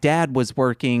 My dad was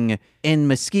working in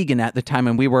Muskegon at the time,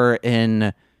 and we were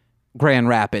in Grand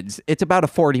Rapids. It's about a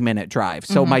 40-minute drive.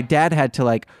 So my dad had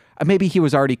to maybe he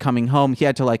was already coming home. He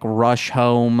had to rush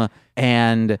home.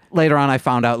 And later on, I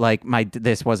found out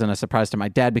this wasn't a surprise to my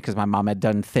dad because my mom had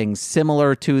done things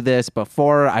similar to this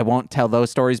before. I won't tell those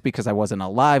stories because I wasn't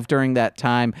alive during that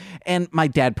time. And my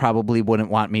dad probably wouldn't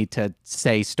want me to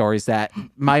say stories that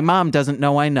my mom doesn't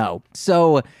know I know.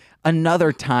 So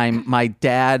another time, my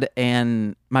dad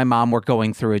and my mom were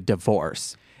going through a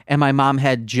divorce. And my mom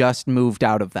had just moved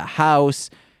out of the house.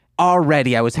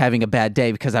 Already, I was having a bad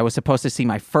day because I was supposed to see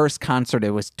my first concert.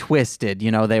 It was Twisted.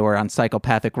 They were on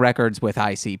Psychopathic Records with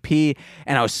ICP,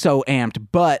 and I was so amped.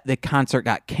 But the concert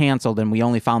got canceled, and we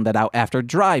only found that out after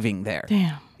driving there.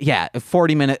 Damn. Yeah,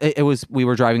 40 minutes. We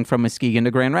were driving from Muskegon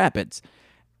to Grand Rapids,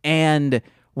 and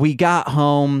we got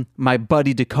home. My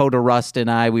buddy Dakota Rust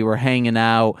and we were hanging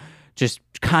out, just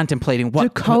contemplating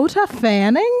what. Dakota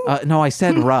Fanning? No, I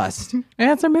said Rust.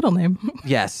 That's her middle name.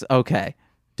 Yes. Okay.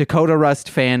 Dakota Rust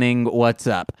Fanning, what's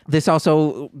up? This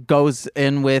also goes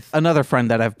in with another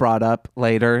friend that I've brought up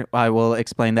later. I will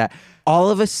explain that. All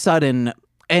of a sudden,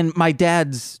 and my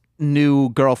dad's new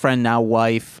girlfriend, now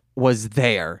wife, was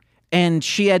there. And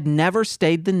she had never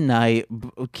stayed the night.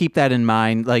 Keep that in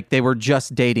mind. They were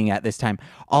just dating at this time.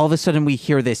 All of a sudden, we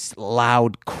hear this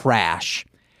loud crash.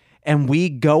 And we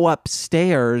go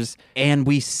upstairs and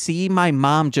we see my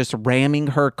mom just ramming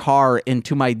her car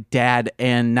into my dad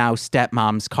and now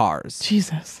stepmom's cars.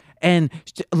 Jesus. And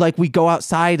we go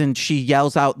outside and she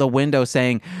yells out the window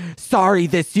saying, sorry,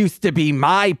 this used to be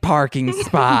my parking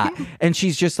spot. And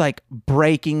she's just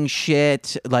breaking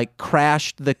shit,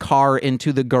 crashed the car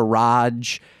into the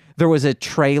garage. There was a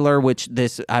trailer,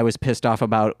 I was pissed off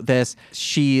about this.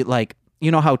 She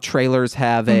how trailers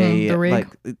have the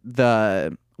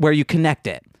rig. Where you connect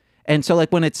it. And so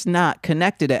when it's not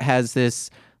connected, it has this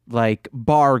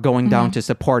bar going down to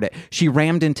support it. She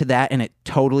rammed into that and it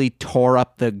totally tore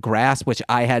up the grass, which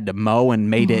I had to mow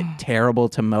and made it terrible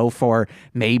to mow for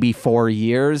maybe 4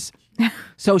 years.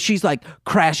 So she's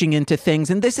crashing into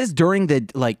things. And this is during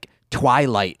the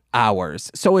twilight hours.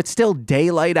 So it's still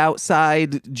daylight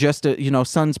outside. Just,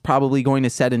 sun's probably going to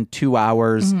set in 2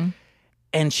 hours.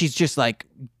 And she's just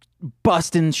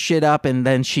busting shit up, and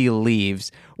then she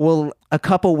leaves. Well, a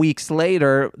couple weeks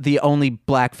later, the only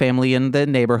black family in the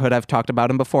neighborhood, I've talked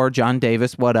about him before, John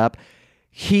Davis, what up?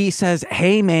 He says,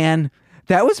 hey man,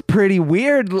 that was pretty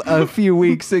weird a few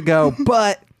weeks ago,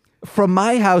 but from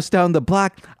my house down the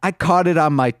block, I caught it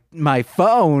on my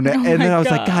phone. And then I was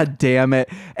like, God damn it.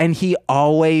 And he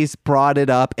always brought it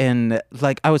up and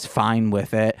like I was fine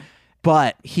with it.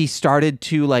 But he started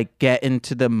to like get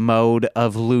into the mode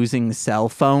of losing cell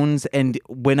phones. And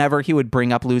whenever he would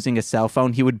bring up losing a cell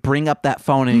phone, he would bring up that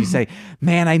phone and he'd say,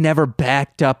 man, I never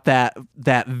backed up that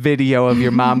video of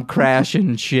your mom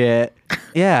crashing shit.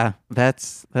 Yeah,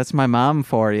 that's my mom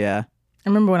for you. I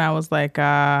remember when I was like,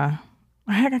 I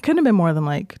couldn't have been more than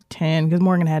like 10 because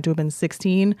Morgan had to have been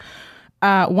 16.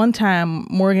 One time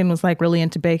Morgan was like really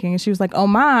into baking and she was like, oh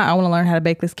ma, I want to learn how to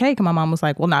bake this cake. And my mom was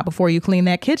like, well, not before you clean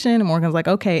that kitchen. And Morgan was like,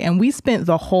 okay. And we spent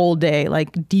the whole day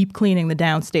like deep cleaning the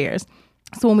downstairs.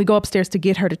 So when we go upstairs to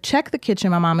get her to check the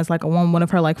kitchen, my mom is like on one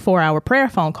of her like 4-hour prayer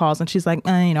phone calls. And she's like,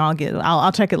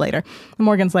 I'll check it later. And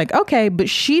Morgan's like, okay. But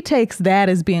she takes that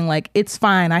as being like, it's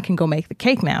fine. I can go make the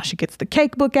cake now. She gets the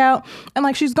cake book out and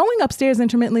like, she's going upstairs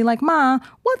intermittently like, Ma,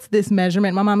 what's this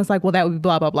measurement? My mom is like, well, that would be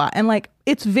blah, blah, blah. And like,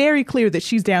 it's very clear that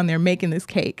she's down there making this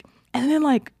cake. And then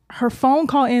like her phone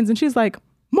call ends and she's like,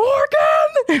 Morgan.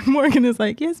 And Morgan is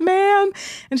like, yes, ma'am.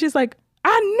 And she's like,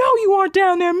 I know you aren't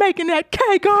down there making that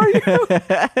cake, are you?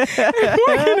 And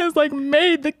Morgan has like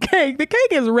made the cake. The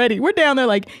cake is ready. We're down there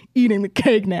like eating the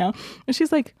cake now. And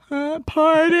she's like,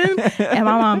 pardon? And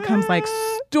my mom comes like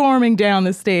storming down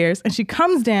the stairs and she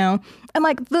comes down and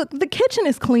like the kitchen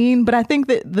is clean. But I think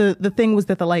that the thing was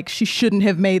that she shouldn't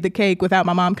have made the cake without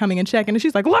my mom coming and checking. And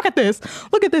she's like, look at this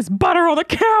butter on the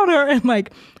counter and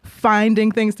like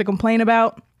finding things to complain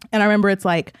about. And I remember it's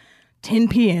like 10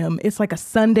 p.m. It's like a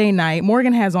Sunday night.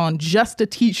 Morgan has on just a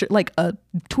t-shirt, like a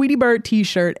Tweety Bird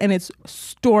t-shirt, and it's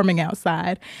storming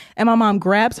outside. And my mom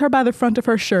grabs her by the front of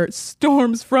her shirt,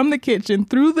 storms from the kitchen,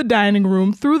 through the dining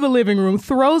room, through the living room,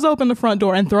 throws open the front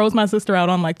door and throws my sister out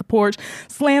on like the porch,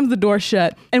 slams the door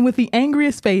shut, and with the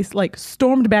angriest face, like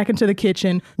stormed back into the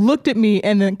kitchen, looked at me,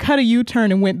 and then cut a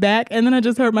U-turn and went back. And then I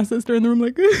just heard my sister in the room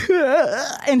like,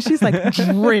 and she's like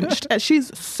drenched.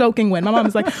 She's soaking wet. My mom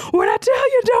is like, what'd I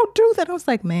tell you? Don't do that. I was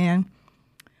like, man,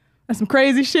 that's some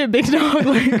crazy shit, big dog.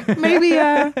 Like maybe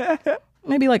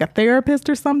like a therapist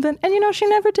or something. And she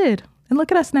never did. And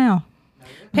look at us now.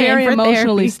 Very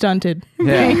emotionally stunted. Yeah.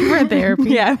 Paying for therapy.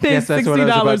 Yeah, I paid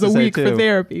 $60 a week for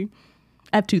therapy.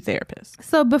 I have 2 therapists.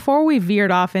 So before we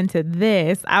veered off into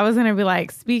this, I was going to be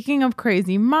like, speaking of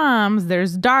crazy moms,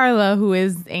 there's Darla, who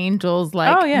is Angel's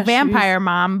vampire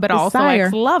mom, but also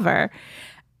ex-lover.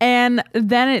 And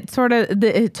then it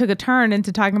took a turn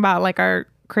into talking about like our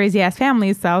crazy ass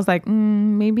families. So I was like,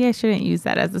 maybe I shouldn't use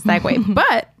that as a segue.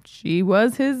 But she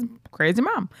was his crazy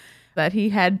mom that he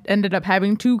had ended up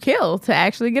having to kill to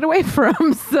actually get away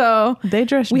from. So they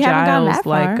dressed Giles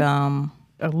like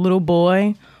a little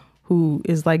boy who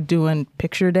is like doing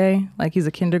picture day. Like he's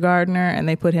a kindergartner and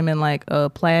they put him in like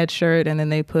a plaid shirt and then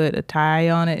they put a tie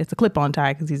on it. It's a clip-on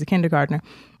tie because he's a kindergartner.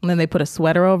 And then they put a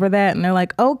sweater over that and they're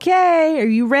like, okay, are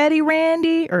you ready,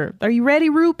 Randy? Or are you ready,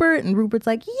 Rupert? And Rupert's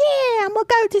like, yeah, I'm gonna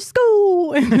go to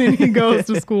school. And then he goes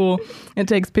to school and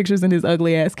takes pictures in his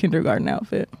ugly ass kindergarten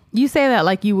outfit. You say that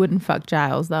like you wouldn't fuck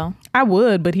Giles though. I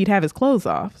would, but he'd have his clothes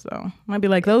off. So I'd be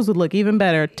like, those would look even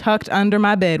better tucked under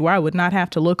my bed where I would not have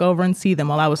to look over and see them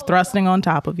while I was thrusting on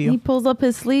top of you. He pulls up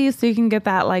his sleeves so you can get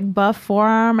that like buff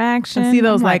forearm action. And see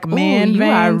those like man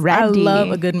veins. I love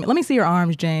a good. Let me see your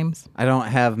arms, James. I don't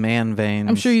have man veins.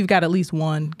 I'm sure you've got at least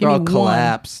one. Give They're me all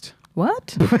collapsed. What?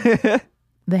 The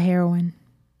heroin.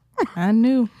 I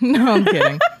knew. No, I'm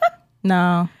kidding.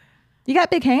 No. You got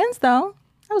big hands though.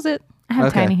 That was it. I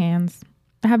have tiny hands.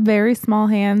 I have very small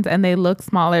hands and they look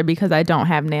smaller because I don't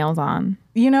have nails on.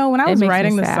 When I was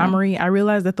writing the summary, I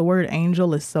realized that the word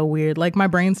angel is so weird. Like my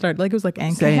brain started, like it was like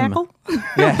ankle hackle.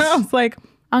 Yes. I was like,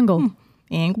 Ungle.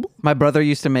 Angle. My brother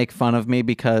used to make fun of me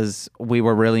because we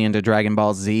were really into Dragon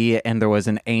Ball Z and there was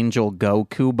an Angel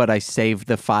Goku, but I saved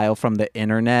the file from the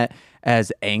internet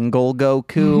as Angle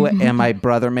Goku. And my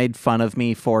brother made fun of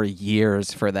me for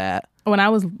years for that. When I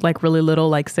was like really little,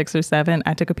 like 6 or 7,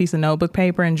 I took a piece of notebook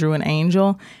paper and drew an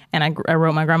angel. And I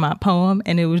wrote my grandma a poem.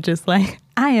 And it was just like,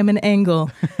 I am an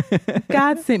angle.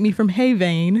 God sent me from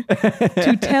Havane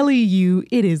to tell you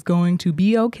it is going to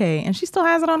be okay. And she still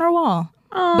has it on her wall.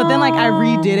 Aww. But then like I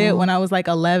redid it when I was like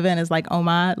 11. It's like, oh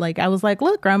my, like I was like,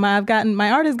 look, grandma,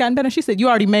 my art has gotten better. She said, you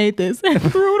already made this and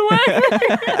threw it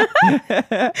away.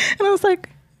 And I was like,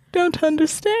 don't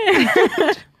understand.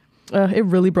 It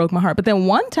really broke my heart. But then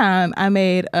one time I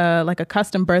made like a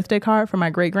custom birthday card for my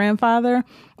great grandfather.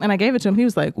 And I gave it to him. He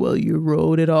was like, well, you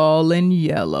wrote it all in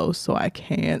yellow, so I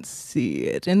can't see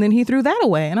it. And then he threw that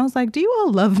away. And I was like, do you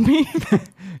all love me?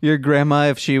 Your grandma,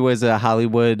 if she was a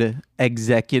Hollywood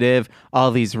executive, all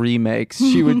these remakes,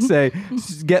 she would say,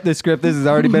 get the script. This has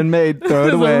already been made. Throw it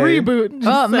It's away. a reboot. Just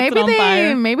Oh, sets it on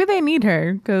fire. maybe they need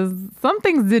her because some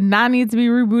things did not need to be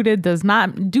rebooted.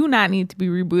 Do not need to be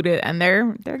rebooted, and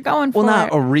they're going for Well, not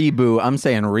it. a reboot. I'm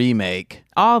saying remake.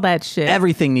 All that shit.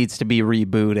 Everything needs to be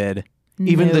rebooted.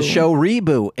 Even No. the show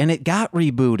Reboot, and it got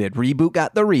rebooted. Reboot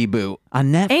got the reboot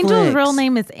on Netflix. Angel's real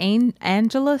name is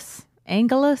Angelus.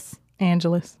 Angelus.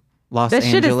 Los That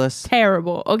shit Angeles. is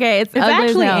terrible. Okay, it's It's ugly as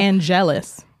actually hell.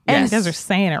 Angelus. Yes. You guys are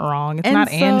saying it wrong. It's And not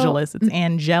so- Angelus. It's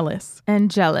Angelus. and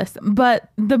jealous. But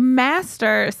the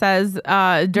master says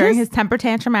during his temper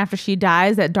tantrum after she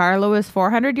dies that Darla was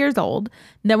 400 years old.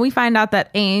 Then we find out that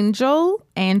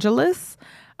Angelus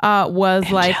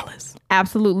was like Angelus.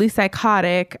 absolutely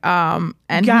psychotic. And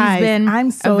Guys, he's been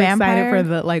I'm so a vampire. excited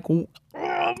for the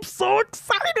I'm so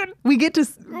excited. We get to.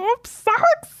 I'm so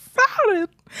excited.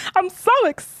 I'm so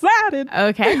excited.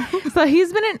 Okay, so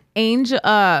he's been an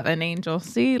angel.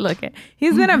 See, look at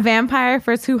he's been a vampire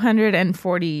for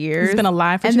 240 years. He's been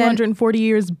alive for And then- 240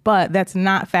 years, but that's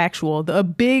not factual. A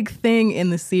big thing in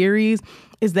the series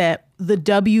is that the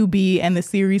WB and the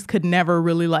series could never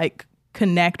really like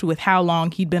connect with how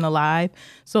long he'd been alive.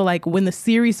 So like when the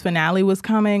series finale was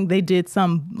coming, they did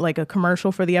some like a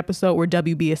commercial for the episode where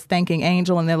WB is thanking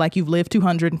Angel and they're like, you've lived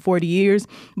 240 years.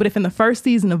 But if in the first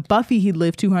season of Buffy he'd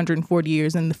lived 240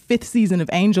 years, and the 5th season of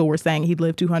Angel we're saying he'd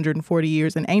lived 240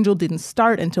 years, and Angel didn't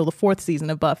start until the 4th season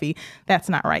of Buffy, that's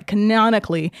not right.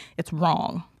 Canonically, it's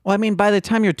wrong. Well, I mean, by the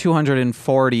time you're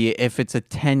 240, if it's a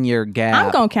 10-year gap.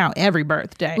 I'm going to count every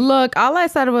birthday. Look, all I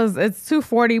said was it's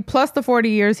 240 plus the 40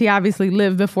 years he obviously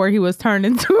lived before he was turned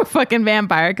into a fucking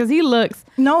vampire because he looks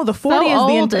No, the 40 so is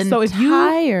the old and so if you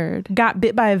tired. got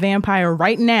bit by a vampire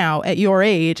right now at your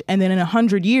age, and then in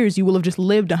 100 years you will have just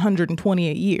lived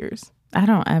 128 years. I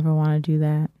don't ever want to do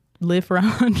that. Live for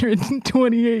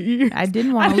 128 years. I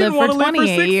didn't want to didn't live for wanna live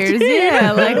for 28 years. 16.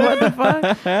 Yeah, like what the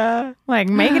fuck? Like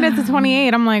making it to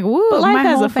 28, I'm like, woo. But life my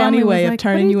has whole a funny family was way of like,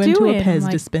 turning what you are into a doing? Pez I'm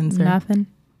like, dispenser. Nothing.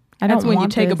 I That's don't when you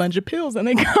want take a this. bunch of pills and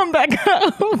they come back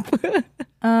up.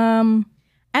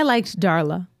 I liked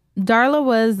Darla. Darla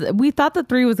was, we thought the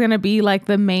 3 was going to be like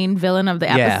the main villain of the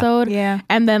Yeah. episode. Yeah.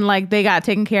 And then like they got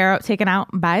taken out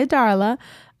by Darla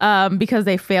because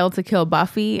they failed to kill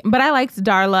Buffy. But I liked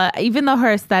Darla, even though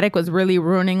her aesthetic was really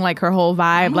ruining like her whole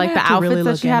vibe. Like the outfits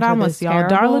that she had on was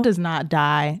terrible. Darla does not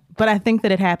die, but I think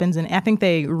that it happens, and I think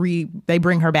they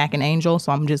bring her back in Angel.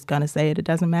 So I'm just gonna say it. It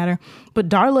doesn't matter. But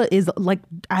Darla is like,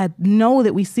 I know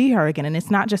that we see her again, and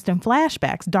it's not just in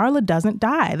flashbacks. Darla doesn't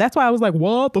die. That's why I was like,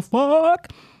 what the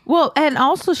fuck? Well, and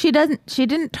also she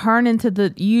didn't turn into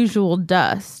the usual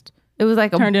dust. It was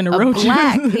like Turned into a roaches.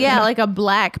 black, yeah, like a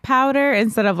black powder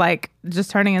instead of like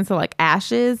just turning into like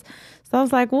ashes. So I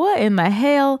was like, what in the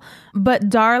hell? But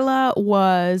Darla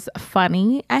was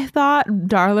funny. I thought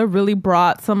Darla really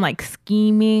brought some like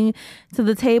scheming to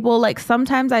the table. Like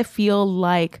sometimes I feel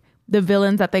like the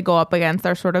villains that they go up against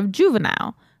are sort of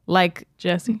juvenile. Like,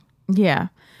 Jesse. yeah.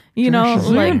 You know,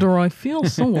 like I feel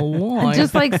so alive.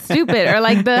 just like stupid, or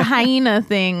like the hyena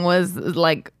thing was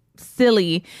like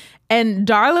silly. And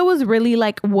Darla was really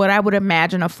like what I would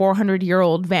imagine a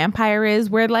 400-year-old vampire is,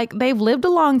 where like they've lived a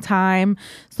long time,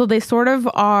 so they sort of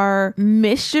are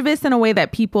mischievous in a way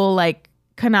that people like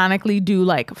canonically do,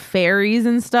 like fairies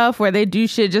and stuff, where they do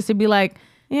shit just to be like,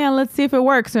 yeah, let's see if it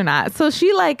works or not. So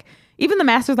she like, even the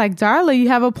master's like, Darla, you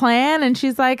have a plan? And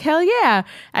she's like, hell yeah,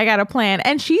 I got a plan.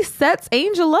 And she sets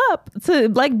Angel up to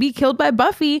like be killed by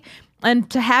Buffy and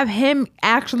to have him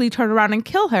actually turn around and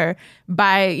kill her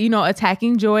by, you know,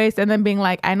 attacking Joyce and then being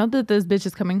like, I know that this bitch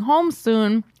is coming home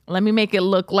soon. Let me make it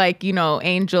look like, you know,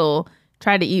 Angel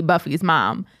tried to eat Buffy's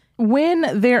mom.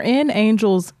 When they're in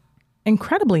Angel's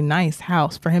incredibly nice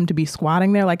house for him to be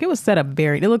squatting there, like it was set up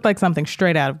it looked like something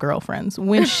straight out of Girlfriends.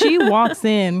 When she walks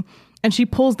in and she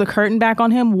pulls the curtain back on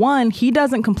him, 1, he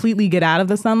doesn't completely get out of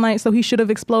the sunlight, so he should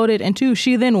have exploded. And 2,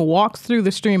 she then walks through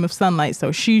the stream of sunlight,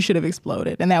 so she should have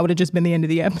exploded. And that would have just been the end of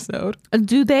the episode.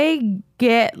 Do they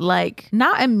get like,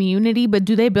 not immunity, but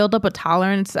do they build up a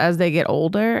tolerance as they get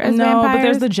older as vampires? But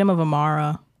there's the Gem of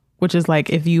Amara, which is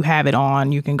like if you have it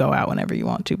on, you can go out whenever you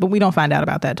want to. But we don't find out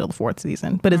about that till the 4th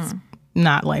season. But it's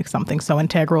not like something so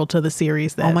integral to the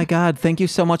series that... Oh my God, thank you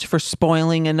so much for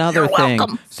spoiling another thing.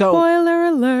 welcome. So, Spoiler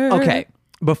alert. okay,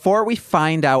 before we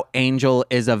find out Angel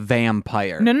is a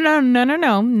vampire. No.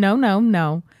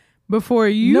 Before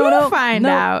you find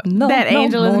out that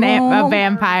Angel is a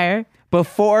vampire.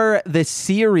 before the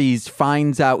series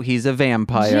finds out he's a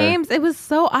vampire. James, it was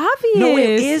so obvious. No, it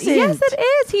isn't. Yes, it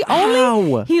is.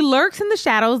 How? He lurks in the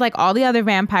shadows like all the other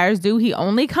vampires do. He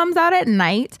only comes out at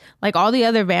night like all the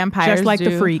other vampires Just like do.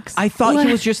 the freaks. I thought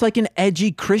he was just like an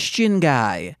edgy Christian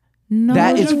guy. No,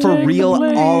 That is for Take real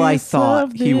the all I place thought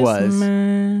of he this was.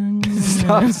 man.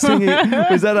 Stop singing.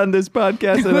 Was that on this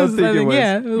podcast? I don't think it was.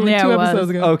 Yeah, it was like Yeah, 2 it was. episodes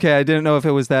ago. Okay, I didn't know if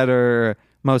it was that or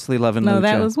Mostly Love and No, Lucha.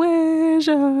 that was Where's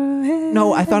Your Head?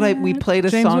 No, I thought we played a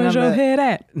James, song where's on your that. head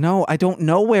at? No, I don't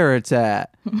know where it's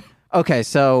at. Okay,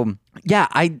 so yeah,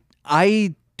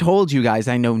 I told you guys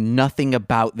I know nothing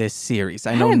about this series.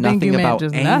 I know didn't think you nothing meant about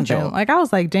just Angel. nothing. Like I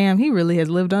was like, damn, he really has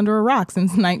lived under a rock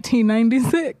since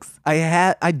 1996.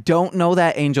 I don't know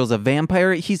that Angel's a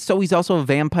vampire. He's also a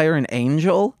vampire and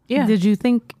angel. Yeah. Did you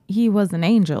think he was an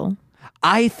angel?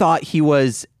 I thought he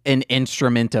was an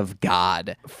instrument of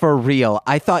God. For real.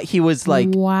 I thought he was like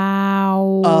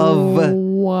Wow.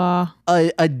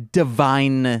 a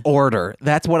divine order.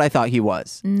 That's what I thought he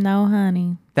was. No,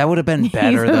 honey. That would have been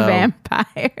better He's a though.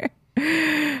 vampire.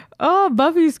 Oh,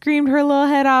 Buffy screamed her little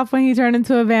head off when he turned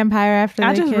into a vampire after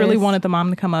I they just really kissed. wanted the mom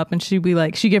to come up and she'd be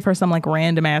like, she'd give her some like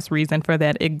random ass reason for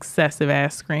that excessive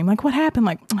ass scream. Like, what happened?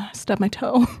 Like, stubbed my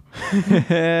toe.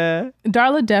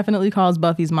 Darla definitely calls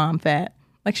Buffy's mom fat.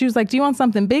 Like, she was like, do you want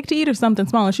something big to eat or something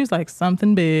small? And she was like,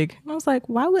 something big. And I was like,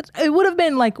 why would, it would have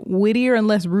been like wittier and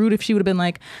less rude if she would have been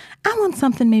like, I want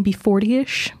something maybe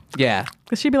 40-ish. Yeah.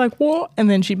 Because she'd be like, what? And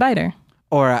then she'd bite her.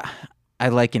 Or I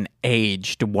like an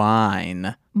aged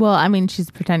wine. Well, I mean,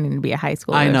 she's pretending to be a high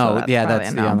schooler. I know. So Yeah, probably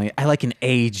that's a the no. only. I like an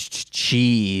aged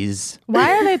cheese. Why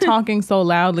are they talking so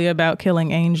loudly about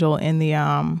killing Angel in the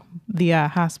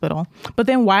hospital? But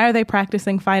then why are they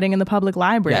practicing fighting in the public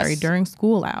library Yes. during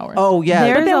school hours? Oh yeah.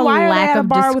 There's then a why are they lack at a of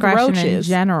bar with discretion in roaches?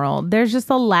 general. There's just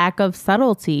a lack of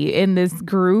subtlety in this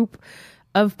group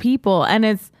of people. And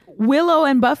it's Willow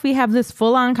and Buffy have this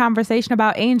full-on conversation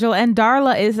about Angel, and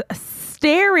Darla is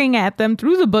staring at them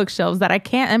through the bookshelves that I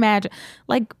can't imagine.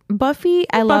 Like, Buffy,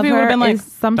 I love Buffy would've her, been like, is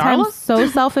sometimes "Darla?" so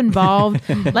self-involved.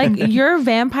 Like, your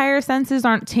vampire senses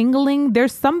aren't tingling.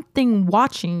 There's something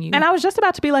watching you. And I was just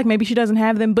about to be like, maybe she doesn't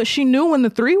have them, but she knew when the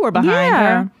 3 were behind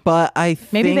Yeah. her. But I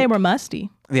think Maybe they were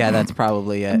musty. Yeah, that's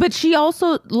probably it. But she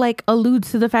also like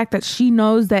alludes to the fact that she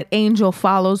knows that Angel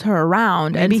follows her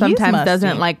around Maybe and he's sometimes musty.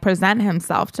 doesn't like present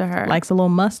himself to her. Likes a little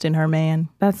must in her, man.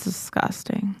 That's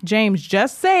disgusting. James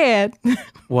just said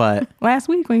What? last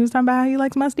week when he was talking about how he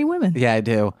likes musty women. Yeah, I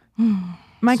do.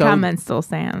 My So- comment still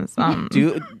stands.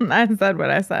 Do I said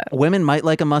what I said. women might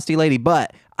like a musty lady,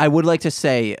 but I would like to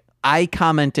say I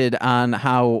commented on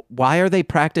why are they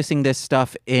practicing this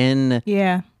stuff in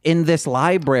Yeah. this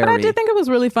library? But I did think it was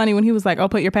really funny when he was like, oh,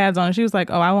 put your pads on. And she was like,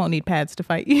 oh, I won't need pads to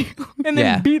fight you. And then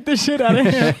Yeah. beat the shit out of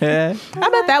him. I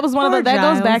bet that was one of Poor the, that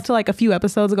goes Giles. back to like a few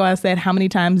episodes ago. I said, how many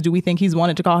times do we think he's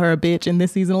wanted to call her a bitch in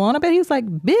this season alone? I bet he was like,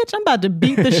 bitch, I'm about to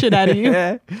beat the shit out of you.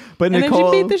 And But then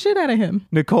Nicole, she beat the shit out of him.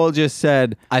 Nicole just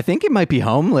said, I think he might be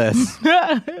homeless.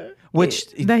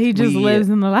 Which That he just we- lives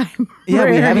in the library. Yeah,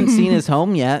 we haven't seen his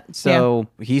home yet, so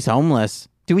he's homeless.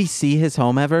 Do we see his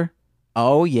home ever?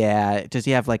 Oh yeah. Does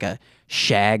he have like a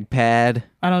shag pad?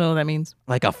 I don't know what that means.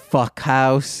 Like a fuck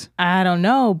house? I don't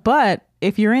know, but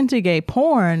if you're into gay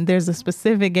porn, there's a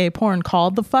specific gay porn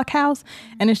called The Fuck House,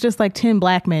 and it's just like 10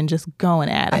 black men just going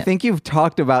at it. I think you've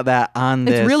talked about that on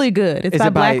this. it's really good. It's Is by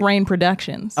it Black Rain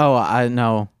Productions. Oh, I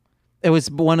know. It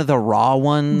was one of the Raw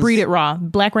ones. Breed It Raw.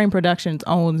 Black Rain Productions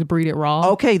owns Breed It Raw.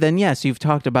 Okay, then yes, you've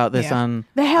talked about this Yeah. on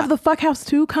They have The Fuck House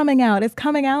 2 coming out. It's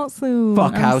coming out soon.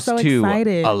 Fuck I'm House so 2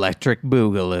 excited. Electric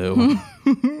Boogaloo.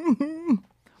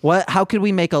 What? How could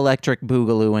we make Electric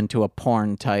Boogaloo into a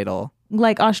porn title?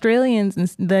 Like Australians,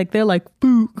 and like they're like,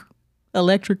 Book.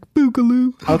 Electric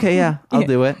Boogaloo. Okay, yeah, I'll Yeah.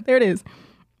 do it. There it is.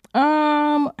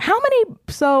 How many?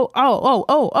 So,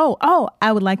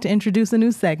 I would like to introduce a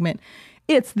new segment.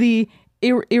 It's the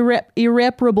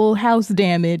irreparable house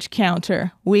damage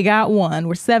counter. We got one.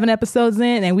 We're 7 episodes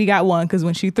in, and we got one because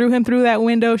when she threw him through that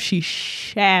window, she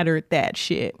shattered that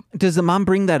shit. Does the mom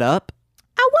bring that up?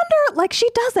 I wonder, like, she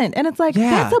doesn't. And it's like,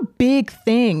 Yeah. that's a big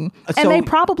thing. So- And they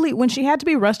probably, when she had to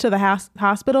be rushed to the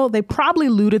hospital, they probably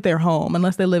looted their home,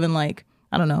 unless they live in, like,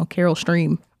 I don't know, Carol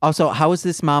Stream. Also, how is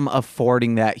this mom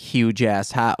affording that huge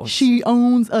ass house? She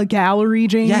owns a gallery,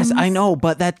 James. Yes, I know,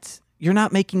 but you're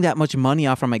not making that much money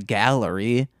off from a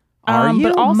gallery, are you?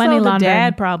 But also Money the laundering.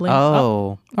 dad probably.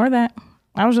 Oh. Or that.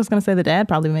 I was just going to say the dad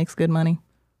probably makes good money.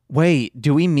 Wait,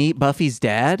 do we meet Buffy's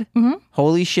dad? Mm-hmm.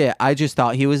 Holy shit, I just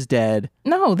thought he was dead.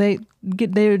 No,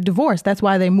 they're divorced. That's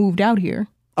why they moved out here.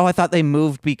 Oh, I thought they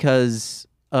moved because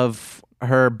of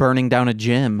her burning down a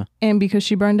gym. And because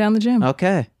she burned down the gym.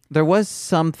 Okay. There was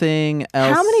something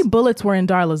else. How many bullets were in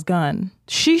Darla's gun?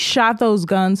 She shot those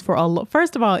guns for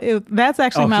first of all, that's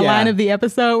actually my line of the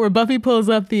episode where Buffy pulls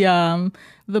up the bow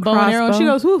and arrow and she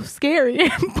goes, "Ooh, scary!"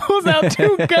 and pulls out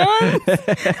 2 guns.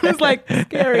 It's like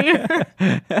scary.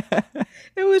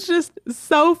 It was just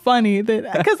so funny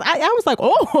that because I was like,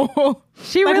 "Oh,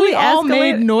 she like, really we all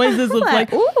made noises of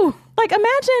like, ooh." Like,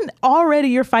 imagine already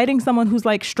you're fighting someone who's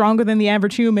like stronger than the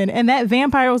average human, and that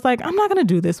vampire was like, "I'm not gonna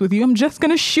do this with you. I'm just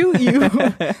gonna shoot you."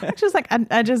 Just like,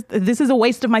 this is a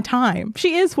waste of my time.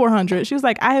 She is 400. She was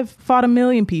like, "I have fought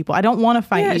 1,000,000 people. I don't want to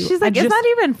fight you." She's like, it's not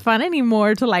even fun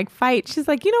anymore to like fight. She's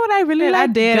like, you know what? I really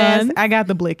like guns. I got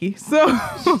the blicky. So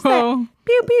like,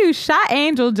 pew pew, shot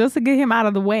Angel just to get him out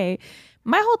of the way.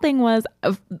 My whole thing was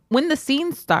when the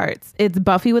scene starts, it's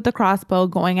Buffy with the crossbow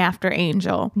going after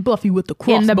Angel. Buffy with the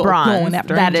crossbow in the bronze going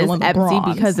after that Angel is in the empty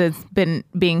bronze. because it's been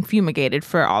being fumigated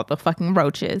for all the fucking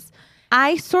roaches.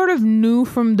 I sort of knew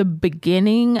from the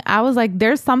beginning. I was like,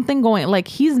 there's something going, like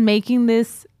he's making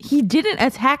this. He didn't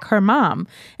attack her mom,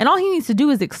 and all he needs to do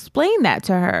is explain that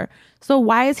to her. So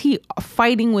why is he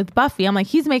fighting with Buffy? I'm like,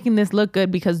 he's making this look good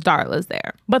because Darla's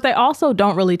there. But they also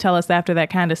don't really tell us after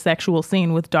that kind of sexual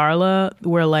scene with Darla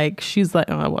where like she's like,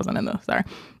 oh, it wasn't in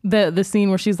the scene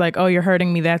where she's like, "Oh, you're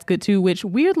hurting me, that's good too," which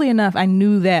weirdly enough I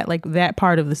knew that, like that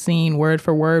part of the scene word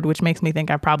for word, which makes me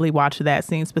think I probably watched that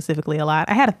scene specifically a lot.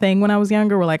 I had a thing when I was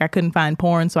younger where like I couldn't find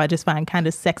porn, so I just find kind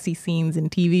of sexy scenes in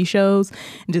TV shows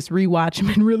and just rewatch them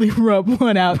and really rub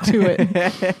one out to it.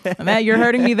 And that "you're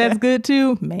hurting me, that's good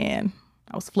too," man,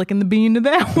 I was flicking the bean to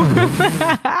that one.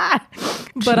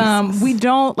 But we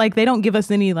don't, like, they don't give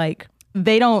us any, like,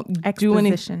 they don't do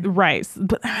anything. Right.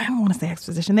 But I don't want to say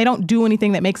exposition. They don't do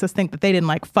anything that makes us think that they didn't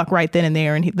like fuck right then and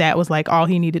there. And that was like all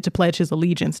he needed to pledge his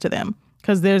allegiance to them.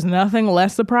 Because there's nothing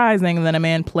less surprising than a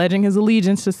man pledging his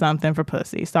allegiance to something for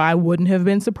pussy. So I wouldn't have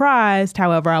been surprised.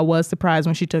 However, I was surprised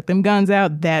when she took them guns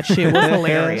out. That shit was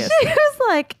hilarious. She was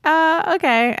like,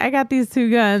 okay, I got these 2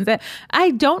 guns.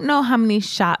 I don't know how many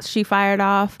shots she fired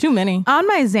off. Too many. On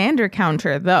my Xander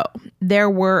counter, though, there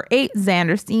were 8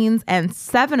 Xander scenes and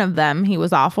 7 of them he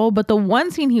was awful. But the one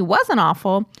scene he wasn't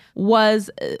awful was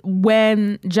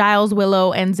when Giles,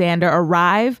 Willow, and Xander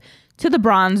arrive to the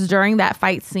bronze during that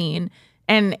fight scene.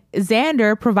 And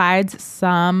Xander provides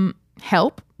some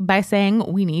help by saying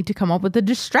we need to come up with a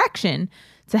distraction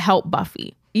to help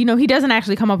Buffy. You know, he doesn't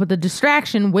actually come up with a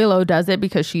distraction. Willow does it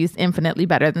because she's infinitely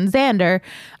better than Xander.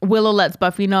 Willow lets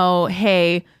Buffy know,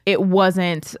 hey, it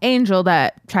wasn't Angel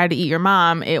that tried to eat your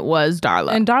mom. It was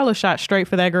Darla. And Darla shot straight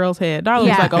for that girl's head. Darla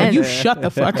was like, "Oh, you shut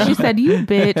the fuck up." She said, "You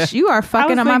bitch, you are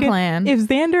fucking up my plan." If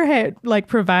Xander had like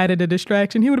provided a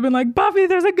distraction, he would have been like, "Buffy,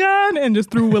 there's a gun," and just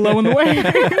threw Willow in the way.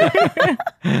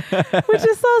 Which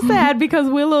is so sad because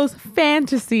Willow's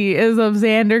fantasy is of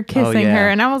Xander kissing her.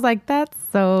 And I was like, that's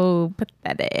so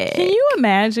pathetic. Can you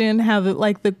imagine how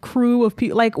the crew of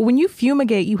people, like when you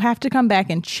fumigate, you have to come back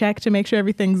and check to make sure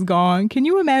everything's gone. Can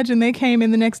you imagine they came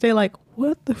in the next day like,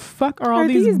 what the fuck are all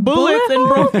these bullets and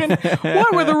broken?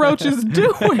 What were the roaches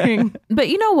doing? But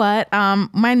you know what?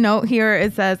 My note here,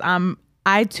 it says,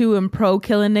 I too am pro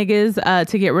killing niggas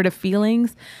to get rid of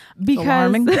feelings,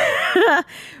 because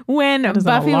when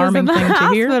Buffy was in the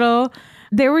hospital,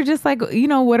 they were just like, you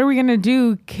know, what are we gonna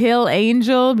do? Kill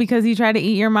Angel because he tried to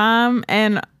eat your mom?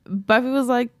 And Buffy was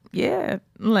like, yeah,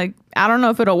 like I don't know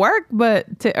if it'll work,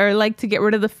 but to get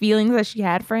rid of the feelings that she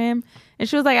had for him. And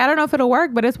she was like, I don't know if it'll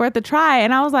work, but it's worth a try.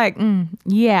 And I was like,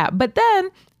 yeah. But then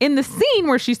in the scene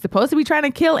where she's supposed to be trying to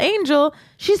kill Angel,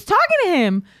 she's talking to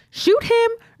him. Shoot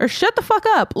him or shut the fuck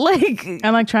up. Like,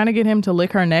 and like trying to get him to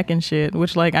lick her neck and shit,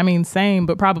 which like, I mean, same,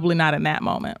 but probably not in that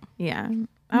moment. Yeah.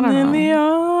 I don't know. In the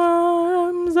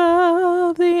arms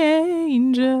of the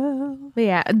angel. But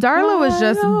yeah, Darla was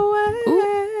just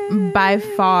by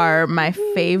far my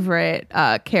favorite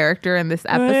character in this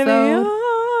episode.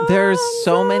 There's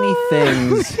so many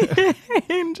things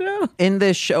in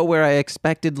this show where I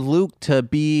expected Luke to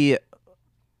be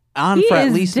on for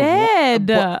at least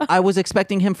dead. I was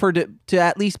expecting him to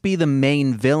at least be the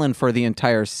main villain for the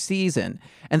entire season.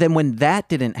 And then when that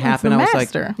didn't happen, I was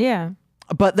like, yeah.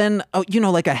 But then, you know,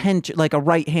 like a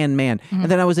right-hand man. Mm-hmm. And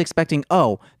then I was expecting,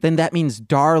 then that means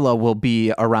Darla will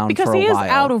be around because for a while. Because he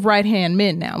is out of right-hand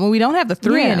men now. When we don't have the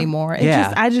 3 anymore.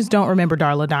 I just don't remember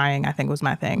Darla dying, I think was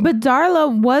my thing. But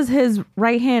Darla was his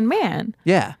right-hand man.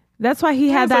 Yeah. That's why he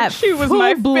had that she was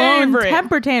my full-blown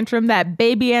temper tantrum that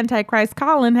baby Antichrist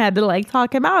Colin had to like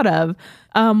talk him out of,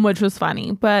 which was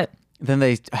funny. But then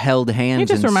they held hands. He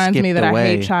just reminds me that away. I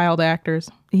hate child actors.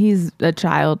 He's a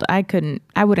child. I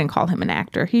wouldn't call him an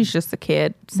actor. He's just a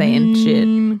kid saying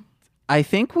shit. I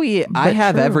think I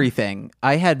have true. everything.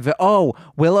 I had,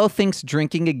 Willow thinks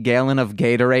drinking a gallon of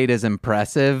Gatorade is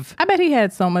impressive. I bet he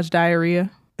had so much diarrhea.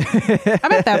 I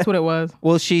bet that's what it was.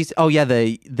 Well,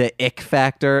 the ick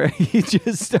factor. He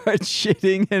just starts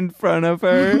shitting in front of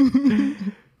her.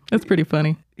 That's pretty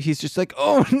funny. He's just like,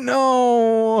 oh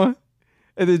no.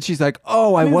 And then she's like,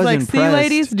 oh, I He's was like, impressed. see,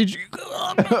 ladies, did you?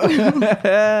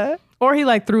 Or he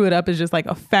like threw it up as just like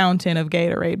a fountain of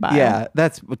Gatorade bile. Yeah,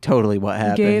 that's totally what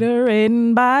happened. Gatorade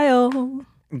and bile.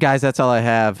 Guys, that's all I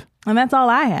have. And that's all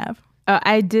I have.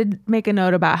 I did make a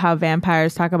note about how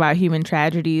vampires talk about human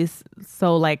tragedies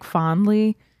so like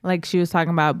fondly. Like she was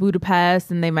talking about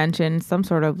Budapest and they mentioned some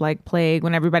sort of like plague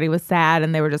when everybody was sad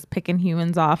and they were just picking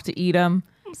humans off to eat them.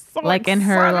 So like in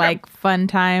her like fun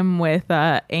time with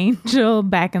Angel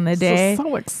back in the day.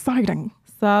 So exciting.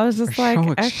 So I was just like, so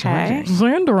okay. exciting.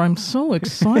 Xander, I'm so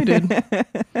excited.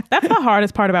 That's the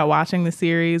hardest part about watching the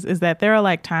series is that there are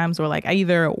like times where like I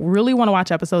either really want to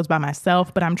watch episodes by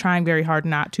myself, but I'm trying very hard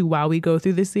not to while we go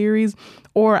through the series,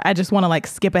 or I just want to like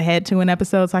skip ahead to an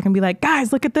episode so I can be like,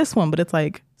 guys, look at this one. But it's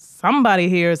like somebody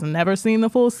here has never seen the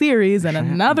full series and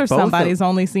another somebody's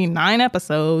only seen 9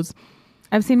 episodes.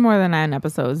 I've seen more than 9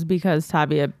 episodes because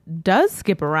Tabia does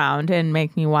skip around and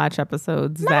make me watch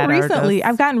episodes Not recently. are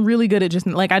I've gotten really good at just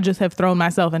like I just have thrown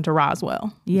myself into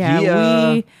Roswell.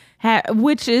 Yeah. We had,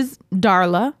 which is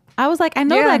Darla. I was like, I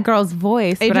know that girl's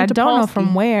voice, but I Agent don't know Topolsky.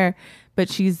 from where. But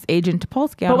she's Agent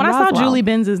Topolsky. But when I saw Roswell. Julie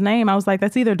Benz's name, I was like,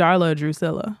 that's either Darla or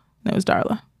Drusilla. No, it was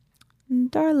Darla.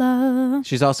 Darla.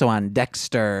 She's also on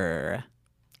Dexter.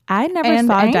 I never And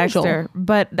saw Angel. Dexter,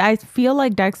 but I feel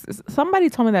like Dexter. Somebody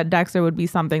told me that Dexter would be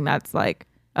something that's like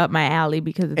up my alley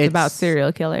because it's about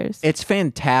serial killers. It's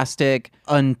fantastic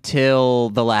until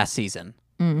the last season.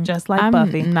 Just like I'm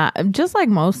Buffy. not just like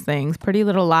most things. Pretty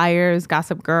Little Liars,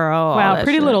 Gossip Girl. all Wow, that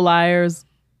Pretty shit. Little Liars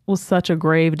was such a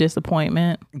grave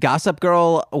disappointment. Gossip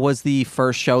Girl was the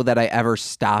first show that I ever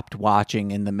stopped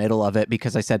watching in the middle of it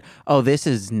because I said, oh, this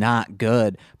is not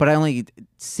good. But I only,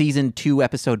 season 2,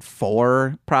 episode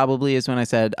 4 probably is when I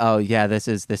said, oh, yeah, this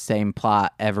is the same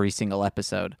plot every single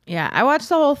episode. Yeah, I watched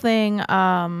the whole thing.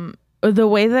 The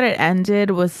way that it ended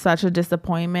was such a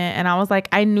disappointment. And I was like,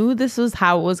 I knew this was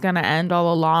how it was going to end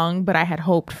all along, but I had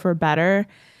hoped for better.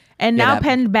 And Yeah, now that-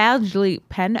 Penn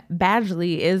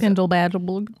Badgley is Kendall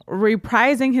Badgerblug.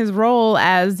 reprising his role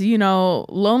as,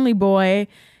 lonely boy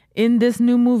in this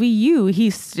new movie, You.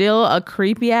 He's still a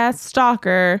creepy ass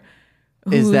stalker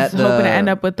Is who's that hoping to end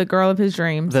up with the girl of his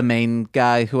dreams. The main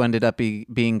guy who ended up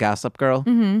being Gossip Girl?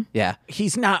 Mm-hmm. Yeah.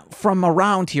 He's not from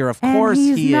around here. Of course and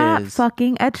he's he not is.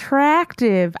 fucking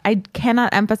attractive. I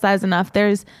cannot emphasize enough.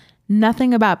 There's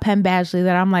nothing about Penn Badgley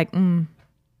that I'm like,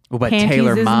 But panties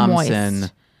Taylor is Momsen.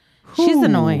 moist. She's Who?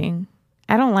 annoying.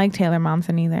 I don't like Taylor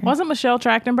Momsen either. Wasn't Michelle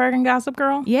Trachtenberg in Gossip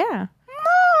Girl? Yeah.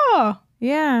 Oh,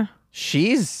 Yeah.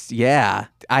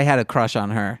 I had a crush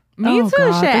on her. Me too,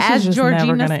 God, shit. this is As just never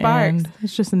Georgina gonna Sparks. end.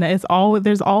 It's just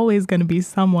there's always going to be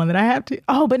someone that I have to.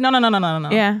 Oh, but no.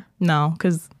 Yeah. No,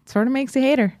 because Sort of makes you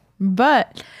hate her.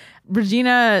 But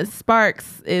Regina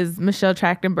Sparks is Michelle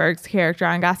Trachtenberg's character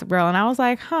on Gossip Girl. And I was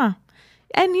like, huh.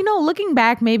 And, looking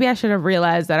back, maybe I should have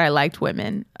realized that I liked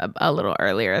women a little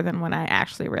earlier than when I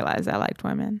actually realized I liked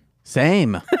women.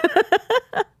 Same.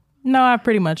 no, I've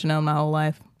pretty much known my whole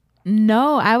life.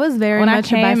 No, I was very When I much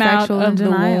came out bisexual in of the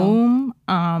denial. womb,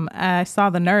 I saw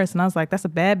the nurse and I was like, that's a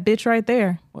bad bitch right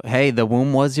there. Hey, the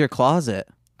womb was your closet.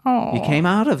 Oh, You came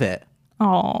out of it.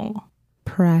 Oh.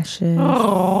 Precious.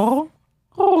 Oh.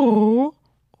 Oh.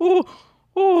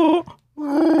 Oh.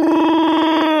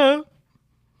 Oh.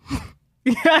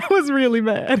 Yeah, it was really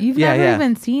bad. You've Yeah, never yeah.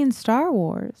 even seen Star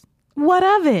Wars. What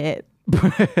of it?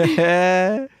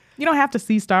 You don't have to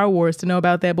see Star Wars to know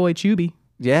about that boy Chubby.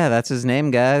 Yeah, that's his name,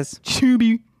 guys.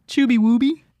 Chubby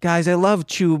Wooby. Guys, I love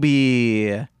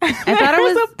Chubby. I thought it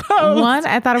There's was a post. one.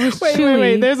 I thought it was Wait.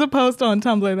 Chewy. There's a post on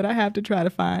Tumblr that I have to try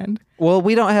to find. Well,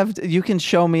 we don't have to, you can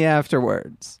show me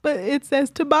afterwards. But it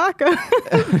says Tabaka.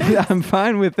 I'm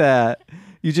fine with that.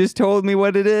 You just told me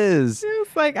what it is.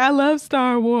 It's like, I love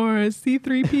Star Wars.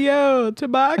 C-3PO,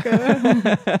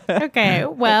 Tabaka. Okay,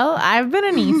 well, I've been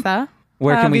Anissa.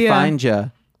 Where can we Fabia. find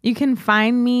you? You can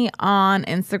find me on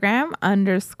Instagram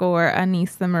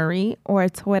 _Anissa Marie or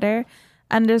Twitter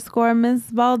 _Ms.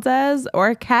 Valdez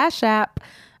or Cash App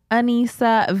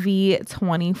Anissa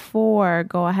V24.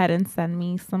 Go ahead and send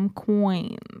me some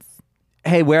coins.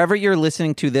 Hey, wherever you're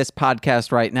listening to this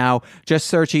podcast right now, just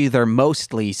search either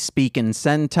Mostly Speakin'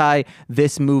 Sentai,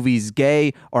 This Movie's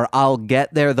Gay, or I'll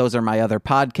Get There. Those are my other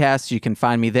podcasts. You can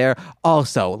find me there.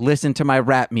 Also, listen to my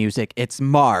rap music. It's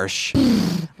Marsh,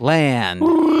 Land,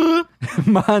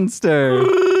 Monster.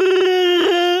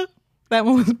 That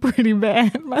one was pretty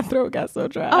bad. My throat got so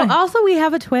dry. Oh, also, we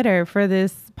have a Twitter for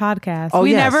this podcast. Oh,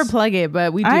 we yes. never plug it,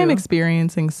 but we do. I am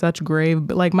experiencing such grave,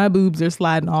 like my boobs are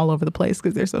sliding all over the place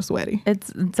because they're so sweaty. It's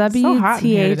so hot in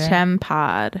here today. WTHM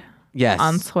Pod Yes.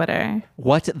 on Twitter.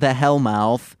 What the hell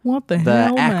mouth? What the The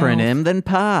hell? acronym then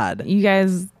pod. You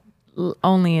guys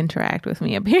only interact with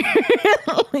me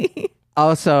apparently.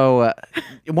 Also,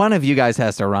 one of you guys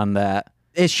has to run that.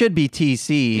 It should be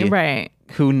TC. Right.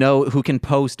 Who can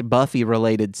post Buffy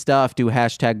related stuff, do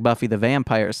hashtag Buffy the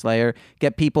Vampire Slayer,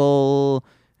 get people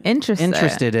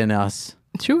interested in us.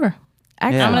 Sure.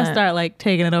 Excellent. I'm gonna start like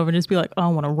taking it over and just be like, oh, I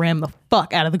want to ram the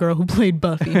fuck out of the girl who played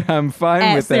Buffy. I'm fine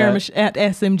At with Sarah that. at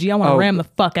SMG, I want to Oh. ram the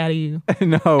fuck out of you.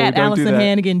 No, At don't Allison do that.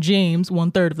 Hannigan James,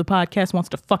 1/3 of the podcast, wants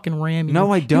to fucking ram you.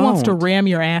 No, I He wants to don't. ram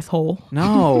your asshole.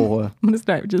 No. I'm gonna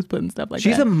start just putting stuff like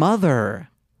She's that. a mother.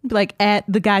 Like at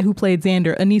the guy who played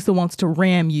Xander, Anissa wants to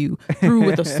ram you through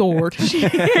with a sword. She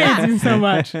hates you so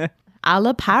much. A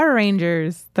la Power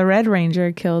Rangers. The Red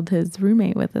Ranger killed his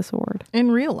roommate with a sword. In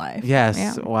real life. Yes.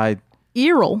 Yeah. Why?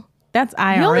 Errol. That's He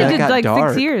only IRL. That did got like dark.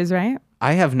 6 years, right?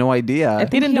 I have no idea. He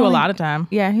didn't he do a only- lot of time,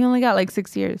 Yeah, he only got like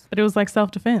 6 years. but it was like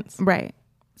self-defense. Right.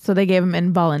 So they gave him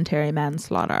involuntary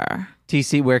manslaughter.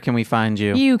 TC, where can we find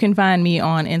you? You can find me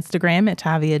on Instagram at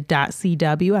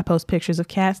tavia.cw. I post pictures of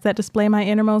cats that display my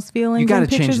innermost feelings. You got to and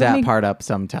change pictures of that me. part up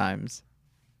sometimes.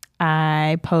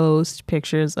 I post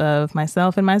pictures of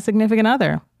myself and my significant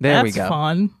other. There we That's go.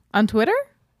 fun. On Twitter?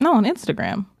 No, on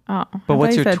Instagram. Oh. But I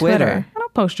what's thought you your said Twitter? I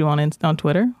don't post you on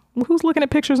Twitter. Who's looking at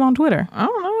pictures on Twitter? I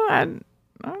don't know. I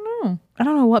don't know. I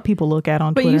don't know what people look at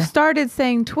on But Twitter. you started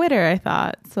saying Twitter, I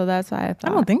thought. So that's why I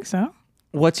thought. I don't think so.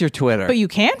 What's your Twitter? But you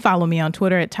can follow me on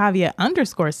Twitter at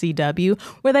Tavia_CW,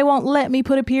 where they won't let me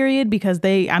put a period because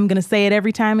I'm going to say it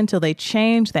every time until they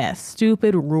change that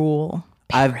stupid rule.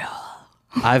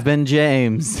 I've been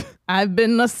James. I've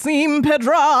been Nassim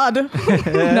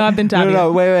Pedrad. No, I've been Tavia.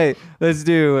 No, wait. Let's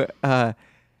do.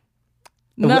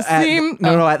 Nassim.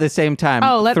 At the same time.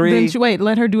 Oh, Three.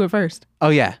 let her do it first. Oh,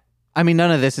 yeah. I mean,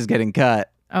 none of this is getting cut.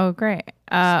 Oh, great.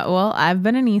 Well, I've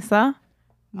been Anissa.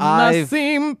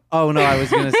 Nassim. Oh, no, I was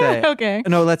going to say. Okay.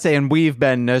 No, let's say, and we've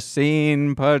been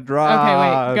Nassim Pedrad.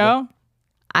 Okay, wait, go.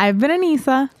 I've been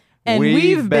Anissa. And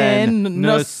we've been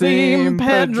Nassim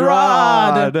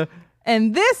Pedrad.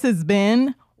 And this has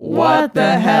been What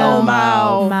the Hell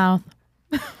Mouth. Mouth.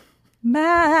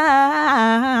 Mouth.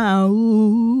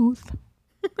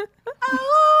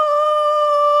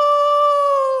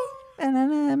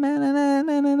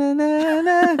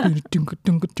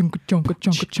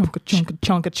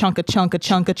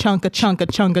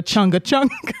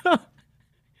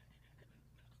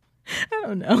 I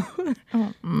don't know.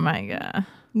 Oh my God.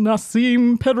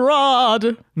 Nassim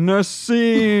Pedrad.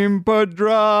 Nassim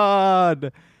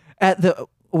Pedrad.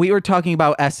 We were talking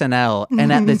about SNL, and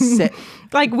at the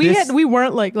Like we had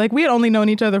only known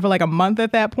each other for like a month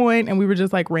at that point, and we were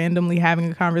just like randomly having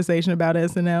a conversation about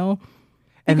SNL.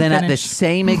 and then at the finish.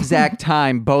 same exact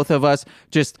time, both of us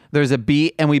there's a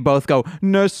beat, and we both go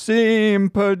Nassim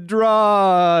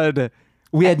Pedrad.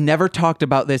 We had never talked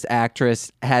about this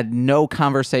actress, had no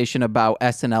conversation about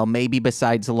SNL, maybe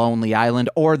besides Lonely Island,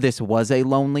 or this was a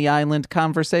Lonely Island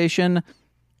conversation.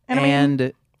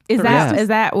 And Is Yeah.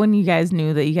 that when you guys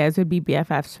knew that you guys would be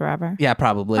BFFs forever? Yeah,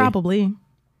 probably. Probably.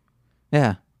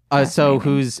 Yeah. So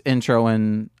who's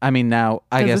introing? I mean, now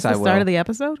I Is guess this I the will. start of the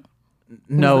episode?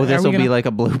 No, Are this we will be gonna- like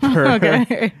a blooper.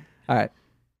 Okay. All right.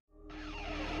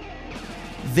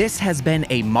 This has been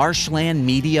a Marshland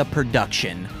Media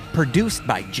production, produced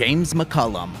by James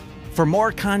McCullum. For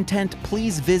more content,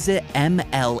 please visit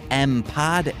mlmpod.com.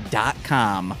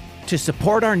 To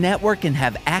support our network and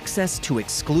have access to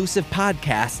exclusive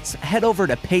podcasts, head over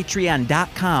to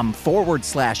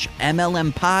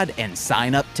patreon.com/MLMpod and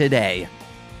sign up today.